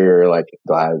say we were like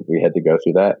glad we had to go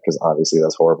through that, because obviously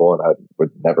that's horrible, and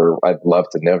I'd love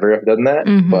to never have done that.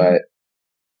 But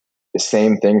the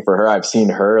same thing for her. I've seen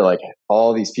her, like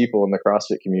all these people in the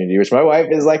CrossFit community, which my wife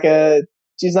is like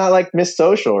she's not like Miss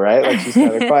Social, right? Like she's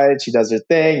kind of quiet. She does her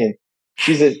thing, and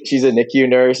she's a NICU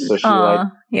nurse. So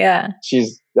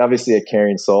she's obviously a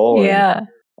caring soul. Yeah.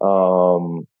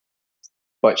 And,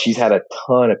 but she's had a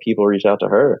ton of people reach out to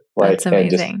her, like, that's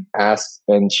amazing. And just ask,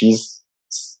 and she's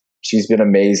been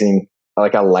amazing.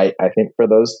 Like a light, I think, for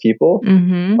those people.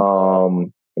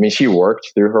 I mean, she worked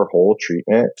through her whole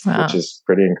treatment, which is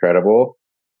pretty incredible.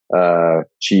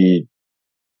 She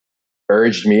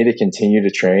urged me to continue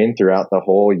to train throughout the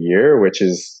whole year, which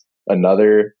is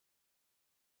another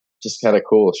just kind of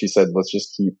cool. She said, let's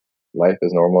just keep life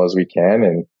as normal as we can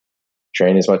and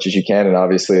train as much as you can. And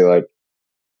obviously, like,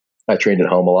 I trained at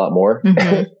home a lot more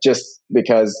just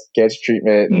because cancer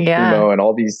treatment and chemo and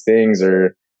all these things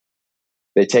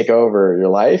they take over your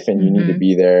life, and you need to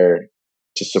be there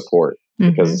to support,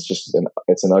 because it's just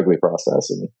it's an ugly process.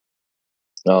 And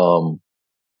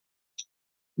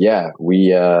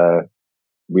we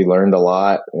learned a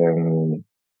lot, and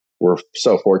we're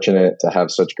so fortunate to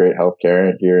have such great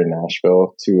healthcare here in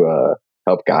Nashville to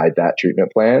help guide that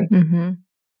treatment plan.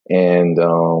 And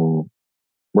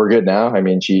we're good now. I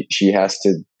mean, she has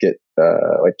to get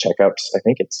like checkups. I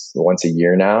think it's once a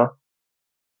year now,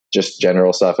 just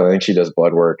general stuff. I think she does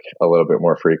blood work a little bit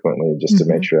more frequently, just to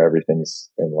make sure everything's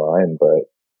in line. But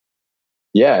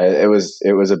yeah, it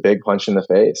was a big punch in the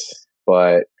face.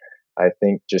 But I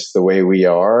think just the way we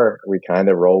are, we kind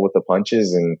of roll with the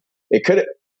punches, and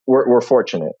we're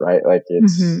fortunate, right? Like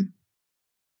it's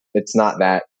not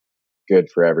that good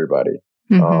for everybody.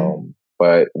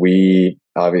 But we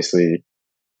obviously,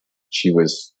 she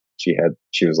was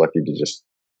lucky to just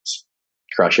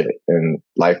crush it, and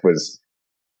life was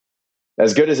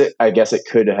as good as I guess it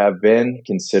could have been,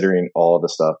 considering all the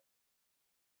stuff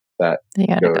that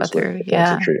goes with the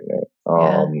cancer treatment.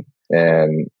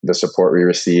 And the support we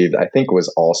received, I think,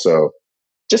 was also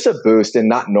just a boost, and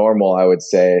not normal, I would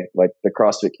say. Like the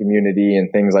CrossFit community and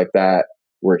things like that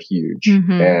were huge.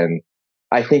 And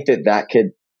I think that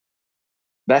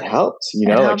helped,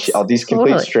 like all these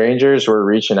complete strangers were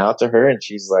reaching out to her, and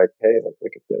she's like, hey,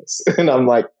 look at this. And I'm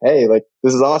like, hey, like,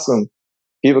 this is awesome.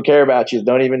 people care about you,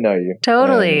 don't even know you.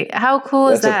 Totally. How cool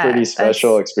is that? That's a pretty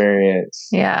special experience.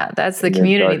 Yeah. That's the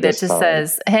community that just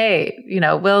says, hey,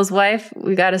 Will's wife,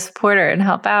 we got to support her and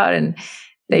help out. And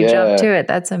they jump to it.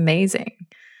 That's amazing.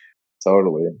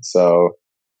 Totally. So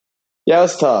yeah, it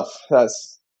was tough. That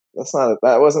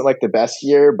wasn't like the best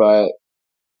year, but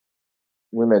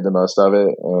we made the most of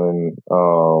it.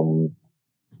 And,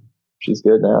 she's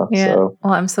good now. Yeah. So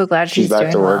well, I'm so glad she's back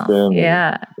doing to well. working.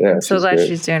 Yeah. I'm so glad good.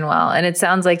 she's doing well. And it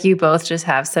sounds like you both just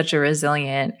have such a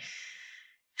resilient,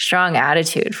 strong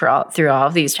attitude through all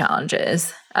of these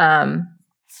challenges.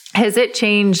 Has it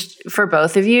changed for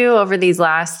both of you over these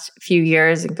last few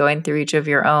years and going through each of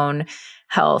your own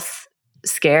health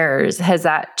scares? Has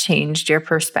that changed your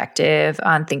perspective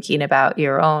on thinking about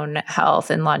your own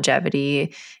health and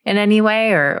longevity in any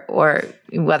way, or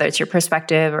whether it's your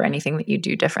perspective or anything that you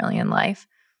do differently in life?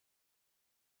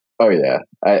 Oh yeah.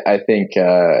 I think,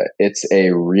 it's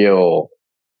a real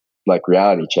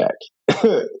reality check,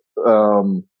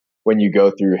 when you go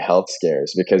through health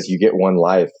scares, because you get one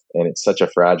life and it's such a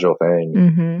fragile thing.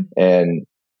 Mm-hmm. And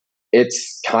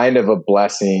it's kind of a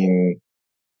blessing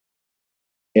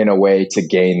in a way to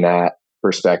gain that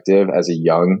perspective as a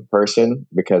young person,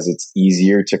 because it's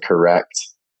easier to correct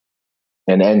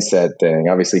an NSAID thing.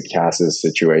 Obviously, Cass's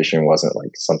situation wasn't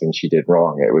something she did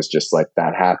wrong. It was just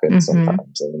that happens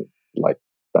sometimes, and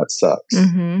that sucks.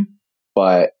 Mm-hmm.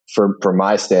 But from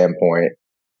my standpoint,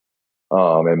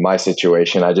 in my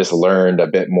situation, I just learned a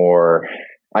bit more.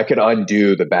 I could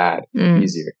undo the bad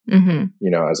easier,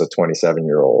 as a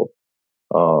 27-year-old.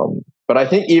 But I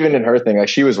think even in her thing,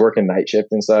 she was working night shift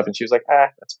and stuff, and she was like,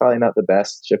 that's probably not the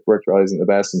best. Shift work probably isn't the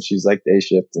best. And she's day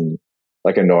shift and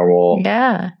a normal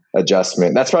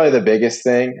adjustment. That's probably the biggest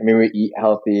thing. I mean, we eat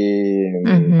healthy,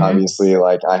 and obviously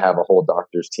I have a whole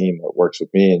doctor's team that works with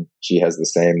me, and she has the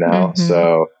same now.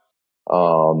 So,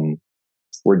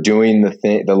 we're doing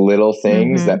the little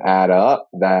things that add up,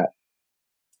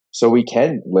 so we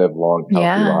can live long,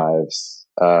 healthy lives.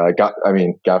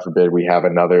 God forbid we have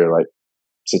another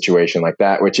situation like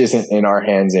that, which isn't in our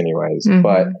hands anyways.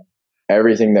 But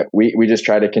everything that we just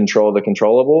try to control the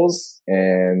controllables,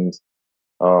 and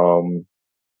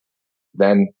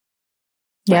then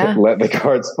let the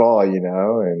cards fall,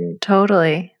 and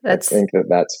totally. I think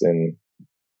that's been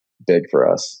big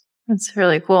for us. That's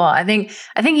really cool. I think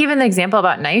even the example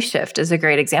about night shift is a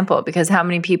great example, because how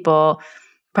many people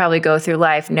probably go through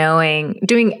life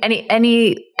doing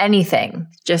anything,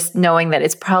 just knowing that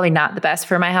it's probably not the best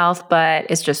for my health, but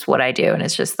it's just what I do. And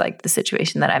it's just the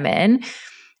situation that I'm in.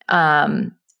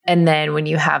 And then when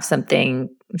you have something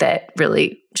that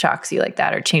really shocks you like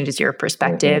that, or changes your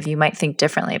perspective, you might think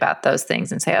differently about those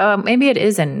things and say, oh, maybe it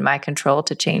is in my control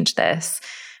to change this.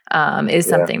 Is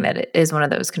something that is one of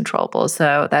those controllables.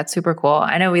 So that's super cool.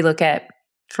 I know we look at,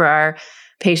 for our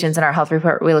patients in our health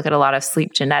report, we look at a lot of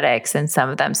sleep genetics, and some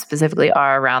of them specifically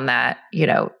are around that,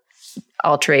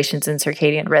 alterations in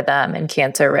circadian rhythm and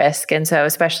cancer risk. And so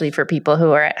especially for people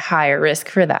who are at higher risk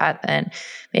for that, then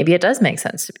maybe it does make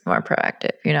sense to be more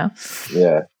proactive,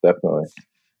 Yeah, definitely.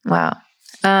 Wow.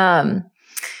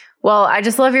 Well, I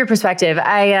just love your perspective.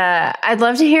 I'd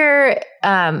love to hear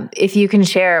if you can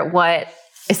share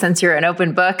since you're an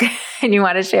open book and you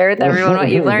want to share with everyone what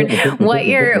you've learned,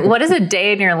 what does a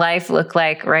day in your life look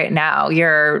like right now?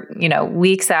 You're,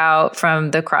 weeks out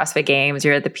from the CrossFit Games,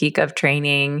 you're at the peak of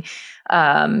training.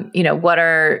 What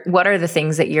are the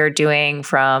things that you're doing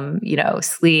from,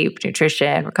 sleep,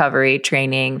 nutrition, recovery,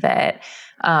 training that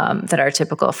are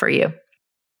typical for you?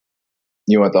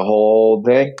 You want the whole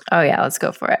thing? Oh yeah, let's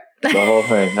go for it. The whole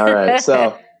thing. All right.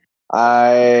 So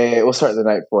we'll start the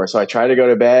night before. So I try to go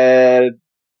to bed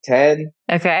 10.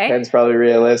 Okay. 10's probably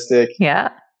realistic.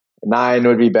 Yeah. 9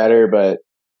 would be better, but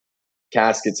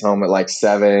Cass gets home at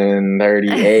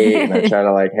 7:38, and I try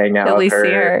to hang out with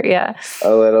her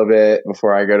a little bit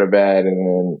before I go to bed. And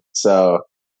then, so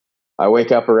I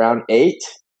wake up around 8,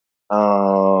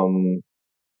 full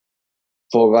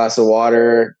glass of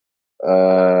water,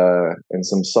 and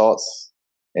some salts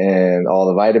and all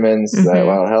the vitamins that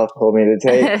Wild Health told me to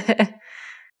take.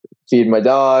 Feed my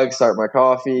dog, start my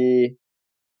coffee,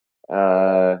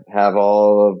 have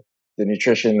all of the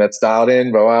nutrition that's dialed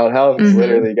in by Wild Health. It's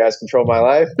literally, you guys control my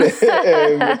life.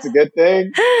 And it's a good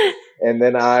thing. And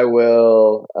then I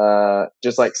will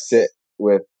just sit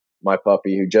with my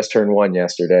puppy, who just turned 1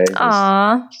 yesterday.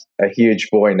 Aww. A huge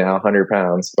boy now, 100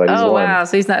 pounds, but he's 1. Wow.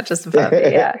 So he's not just a puppy.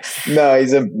 Yeah. No,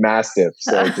 he's a mastiff.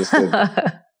 So just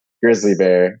a grizzly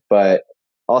bear. But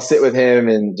I'll sit with him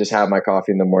and just have my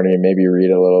coffee in the morning and maybe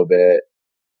read a little bit.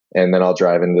 And then I'll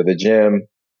drive into the gym,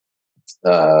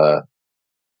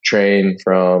 train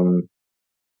from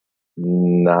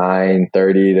 9:30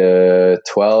 to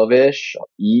 12-ish. I'll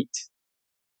eat,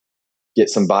 get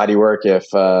some body work if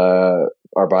our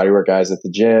body work guys at the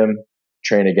gym,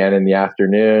 train again in the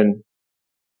afternoon,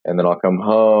 and then I'll come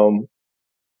home.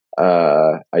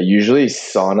 I usually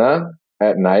sauna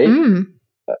at night.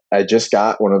 I just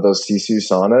got one of those Sisu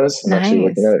saunas. I'm actually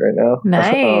looking at it right now.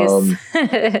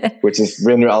 Nice. Which has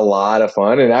been a lot of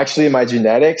fun. And actually my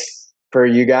genetics for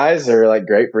you guys are like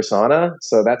great for sauna.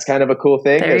 So that's kind of a cool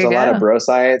thing. There's a lot of bro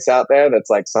science out there that's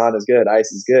like sauna is good,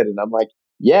 ice is good. And I'm like,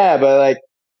 yeah, but like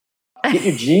get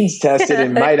your genes tested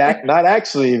and might not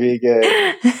actually be good.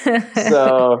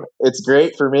 So it's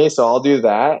great for me. So I'll do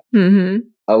that.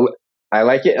 I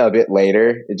like it a bit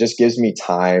later. It just gives me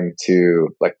time to,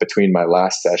 like, between my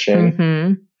last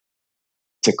session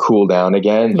to cool down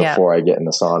again before I get in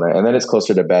the sauna. And then it's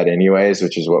closer to bed anyways,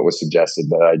 which is what was suggested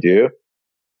that I do.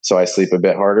 So I sleep a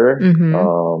bit harder,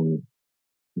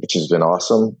 which has been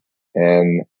awesome.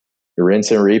 And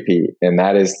rinse and repeat. And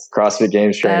that is CrossFit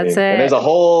Games training. That's it. And there's a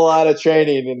whole lot of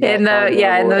training in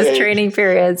those training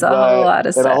periods, a whole lot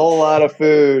of stuff. And a whole lot of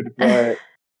food. But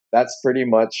that's pretty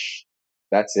much...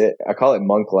 that's it. I call it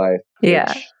monk life.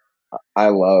 Which I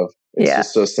love. It's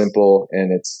just so simple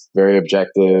and it's very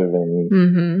objective.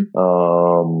 And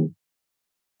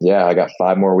I got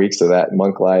 5 more weeks of that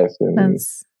monk life and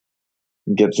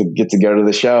get to go to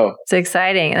the show. It's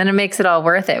exciting. And it makes it all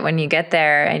worth it when you get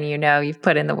there and you know you've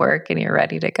put in the work and you're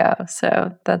ready to go.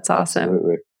 So that's awesome.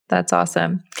 Absolutely. That's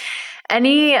awesome.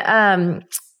 Any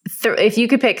if you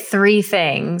could pick 3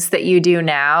 things that you do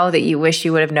now that you wish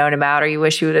you would have known about or you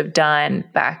wish you would have done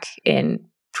back in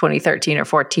 2013 or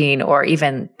 14 or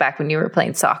even back when you were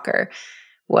playing soccer,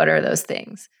 what are those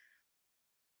things?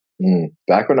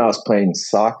 Back when I was playing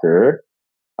soccer,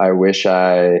 I wish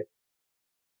I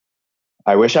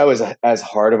was as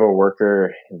hard of a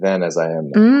worker then as I am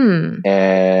now.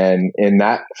 And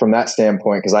from that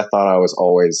standpoint, because I thought I was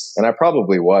always, and I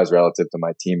probably was relative to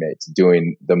my teammates,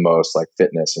 doing the most like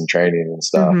fitness and training and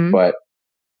stuff. But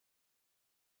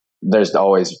there's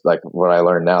always, like what I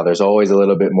learned now, there's always a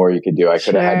little bit more you could do. I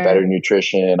could have had better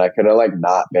nutrition. I could have like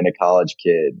not been a college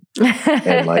kid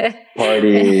and like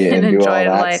party and do all that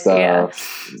life,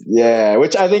 stuff. Yeah,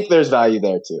 which I think there's value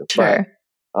there too. Sure.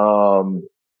 But,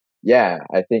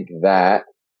 I think that.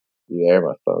 You there?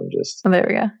 My phone just. Oh, there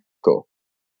we go. Cool.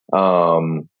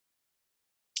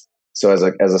 So as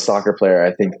a soccer player,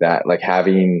 I think that like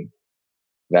having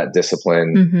that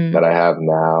discipline that I have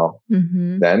now,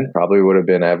 then probably would have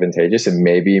been advantageous and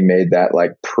maybe made that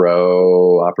like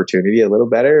pro opportunity a little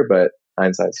better. But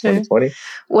hindsight's 2020.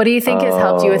 What do you think has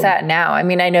helped you with that now? I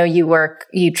mean, I know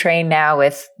you train now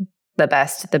with the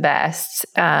best,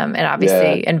 and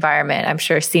obviously environment. I'm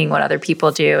sure seeing what other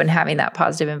people do and having that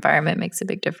positive environment makes a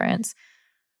big difference.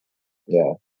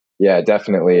 Yeah,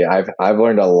 definitely. I've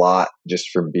learned a lot just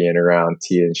from being around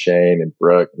T and Shane and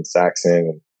Brooke and Saxon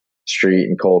and Street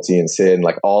and Colty and Sid and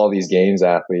like all these games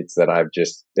athletes that I've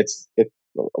just, it's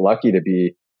lucky to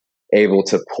be able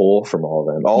to pull from all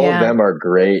of them. All of them are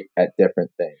great at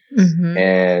different things.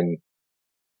 And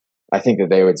I think that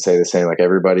they would say the same, like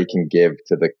everybody can give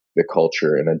to the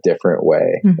culture in a different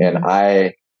way. And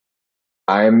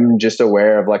I'm just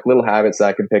aware of like little habits that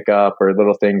I can pick up or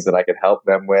little things that I could help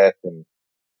them with. And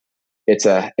it's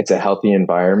a healthy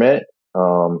environment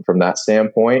from that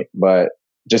standpoint. But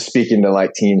just speaking to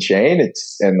like T and Shane,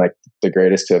 and like the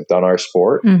greatest to have done our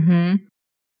sport,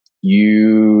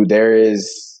 there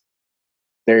is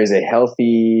a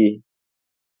healthy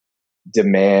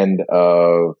demand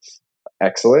of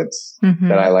excellence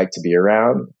that I like to be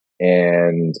around.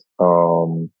 And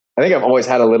I think I've always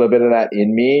had a little bit of that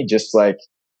in me, just like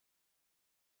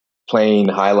playing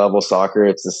high level soccer.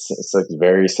 It's like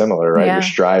very similar, right? You're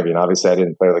striving. Obviously I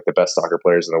didn't play like the best soccer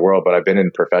players in the world, but I've been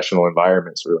in professional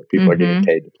environments where like people are getting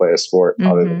paid to play a sport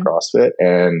other than CrossFit.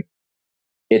 And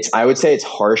I would say it's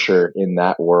harsher in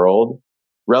that world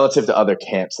relative to other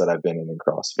camps that I've been in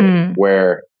CrossFit,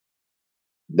 where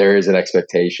there is an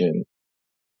expectation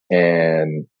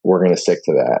and we're going to stick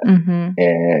to that.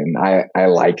 And I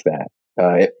like that.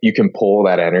 You can pull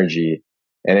that energy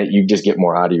and you just get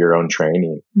more out of your own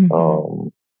training.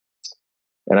 And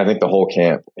I think the whole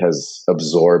camp has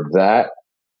absorbed that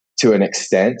to an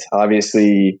extent.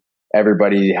 Obviously,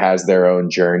 everybody has their own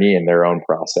journey and their own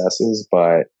processes,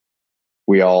 but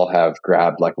we all have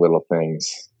grabbed like little things.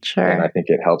 And I think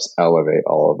it helps elevate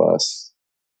all of us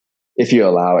if you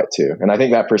allow it to. And I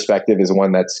think that perspective is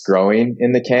one that's growing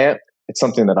in the camp. It's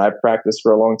something that I've practiced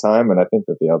for a long time, and I think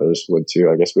that the others would too.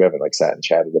 I guess we haven't like sat and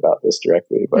chatted about this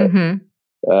directly, but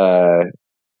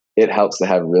it helps to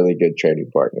have really good training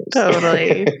partners.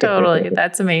 Totally.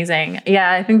 That's amazing.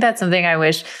 Yeah, I think that's something I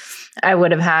wish I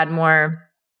would have had more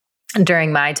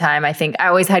during my time. I think I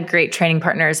always had great training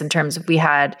partners in terms of we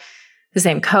had the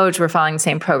same coach, we're following the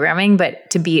same programming, but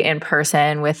to be in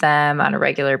person with them on a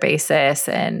regular basis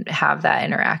and have that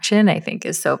interaction, I think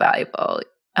is so valuable.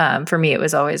 For me, it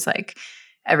was always like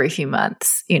every few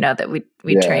months, that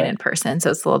we train in person.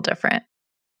 So it's a little different.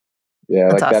 Yeah.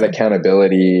 That's like awesome. That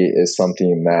accountability is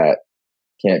something that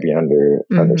can't be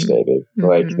understated.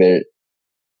 Like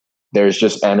there's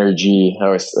just energy. I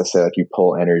always say like you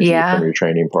pull energy from your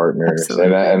training partners,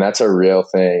 and that's a real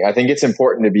thing. I think it's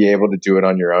important to be able to do it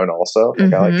on your own also.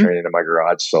 Like I like training in my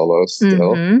garage solo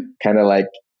still, kind of like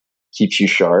keeps you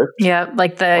sharp. Yeah.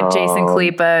 Like the Jason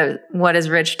Khalipa, what is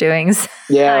Rich doing?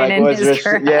 Yeah. Like what's Rich?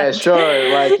 Yeah,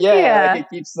 sure. Like, like it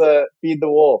keeps feed the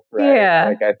wolf. Right. Yeah.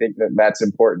 Like I think that's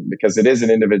important because it is an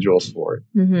individual sport.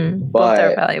 Both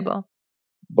are valuable.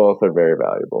 Both are very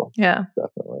valuable. Yeah.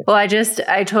 Definitely. Well, I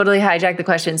totally hijacked the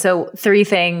question. So 3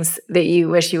 things that you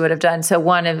wish you would have done. So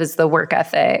one, it was the work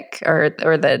ethic or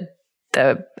the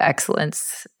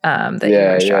excellence that you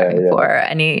were striving for.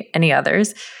 Any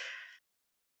others?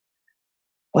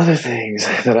 Other things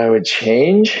that I would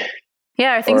change?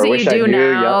 Yeah, or things that you do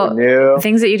now.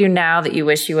 Things that you do now that you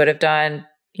wish you would have done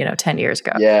 10 years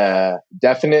ago. Yeah,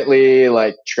 definitely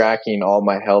like tracking all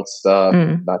my health stuff,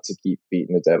 not to keep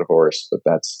beating a dead horse, but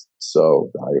that's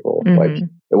so valuable. Like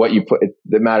what you put, it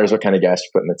matters what kind of gas you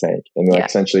put in the tank. And like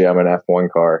essentially I'm an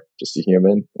F1 car, just a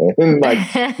human. And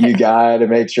like you got to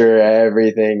make sure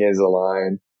everything is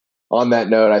aligned. On that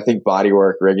note, I think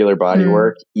regular body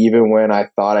work, even when I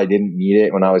thought I didn't need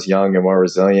it when I was young and more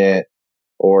resilient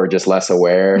or just less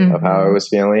aware of how I was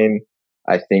feeling,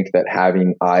 I think that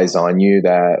having eyes on you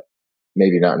that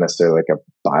maybe not necessarily like a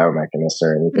biomechanist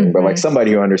or anything, but like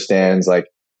somebody who understands like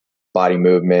body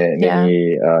movement and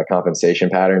any compensation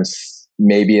patterns,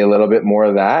 maybe a little bit more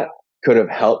of that could have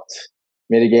helped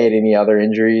mitigate any other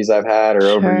injuries I've had or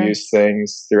overuse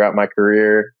things throughout my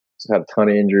career. I've had a ton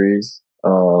of injuries.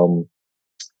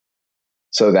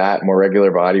 So that more regular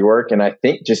body work. And I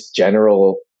think just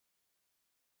generally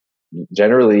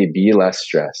be less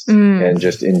stressed and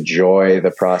just enjoy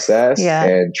the process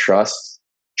and trust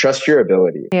your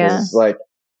ability. It's like,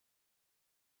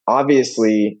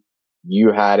 obviously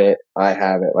you had it, I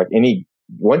have it. Like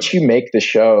once you make the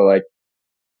show, like,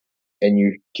 and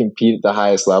you compete at the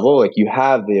highest level, like you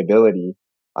have the ability.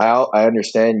 I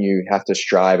understand you have to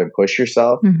strive and push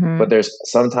yourself, but there's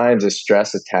sometimes a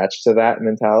stress attached to that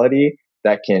mentality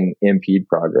that can impede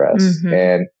progress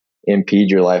and impede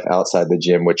your life outside the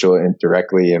gym, which will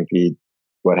directly impede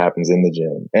what happens in the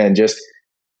gym, and just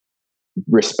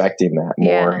respecting that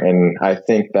more. And I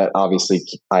think that obviously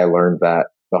I learned that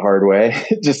the hard way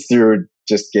just through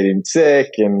just getting sick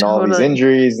and all these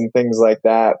injuries and things like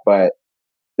that. But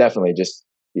definitely just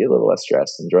be a little less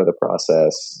stressed, enjoy the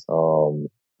process,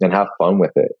 and have fun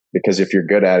with it. Because if you're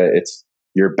good at it,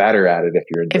 you're better at it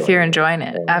if you're enjoying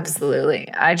it. Absolutely.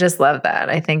 I just love that.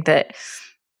 I think that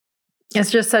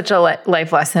it's just such a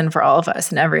life lesson for all of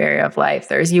us in every area of life.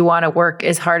 You want to work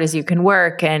as hard as you can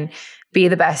work and be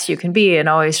the best you can be and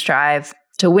always strive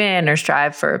to win or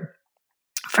strive for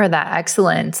that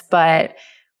excellence. But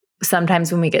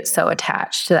sometimes when we get so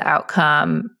attached to the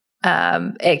outcome,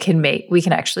 we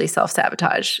can actually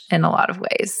self-sabotage in a lot of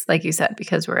ways, like you said,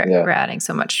 because we're adding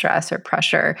so much stress or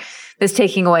pressure that's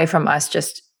taking away from us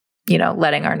just,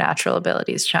 letting our natural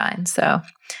abilities shine. So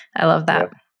I love that. Yeah.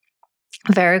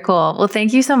 Very cool. Well,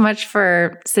 thank you so much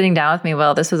for sitting down with me,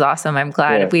 Will. This was awesome. I'm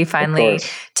glad we finally,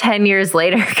 10 years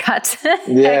later, got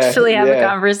to actually have a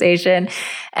conversation.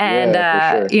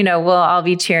 And, sure. We'll all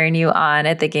be cheering you on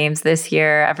at the games this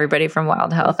year. Everybody from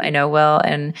Wild Health, I know will,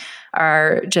 and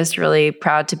are just really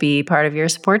proud to be part of your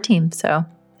support team. So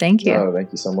thank you. Oh,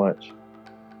 thank you so much.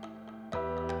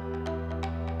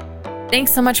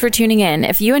 Thanks so much for tuning in.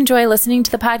 If you enjoy listening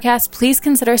to the podcast, please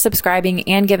consider subscribing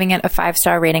and giving it a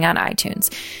 5-star rating on iTunes.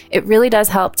 It really does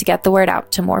help to get the word out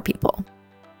to more people.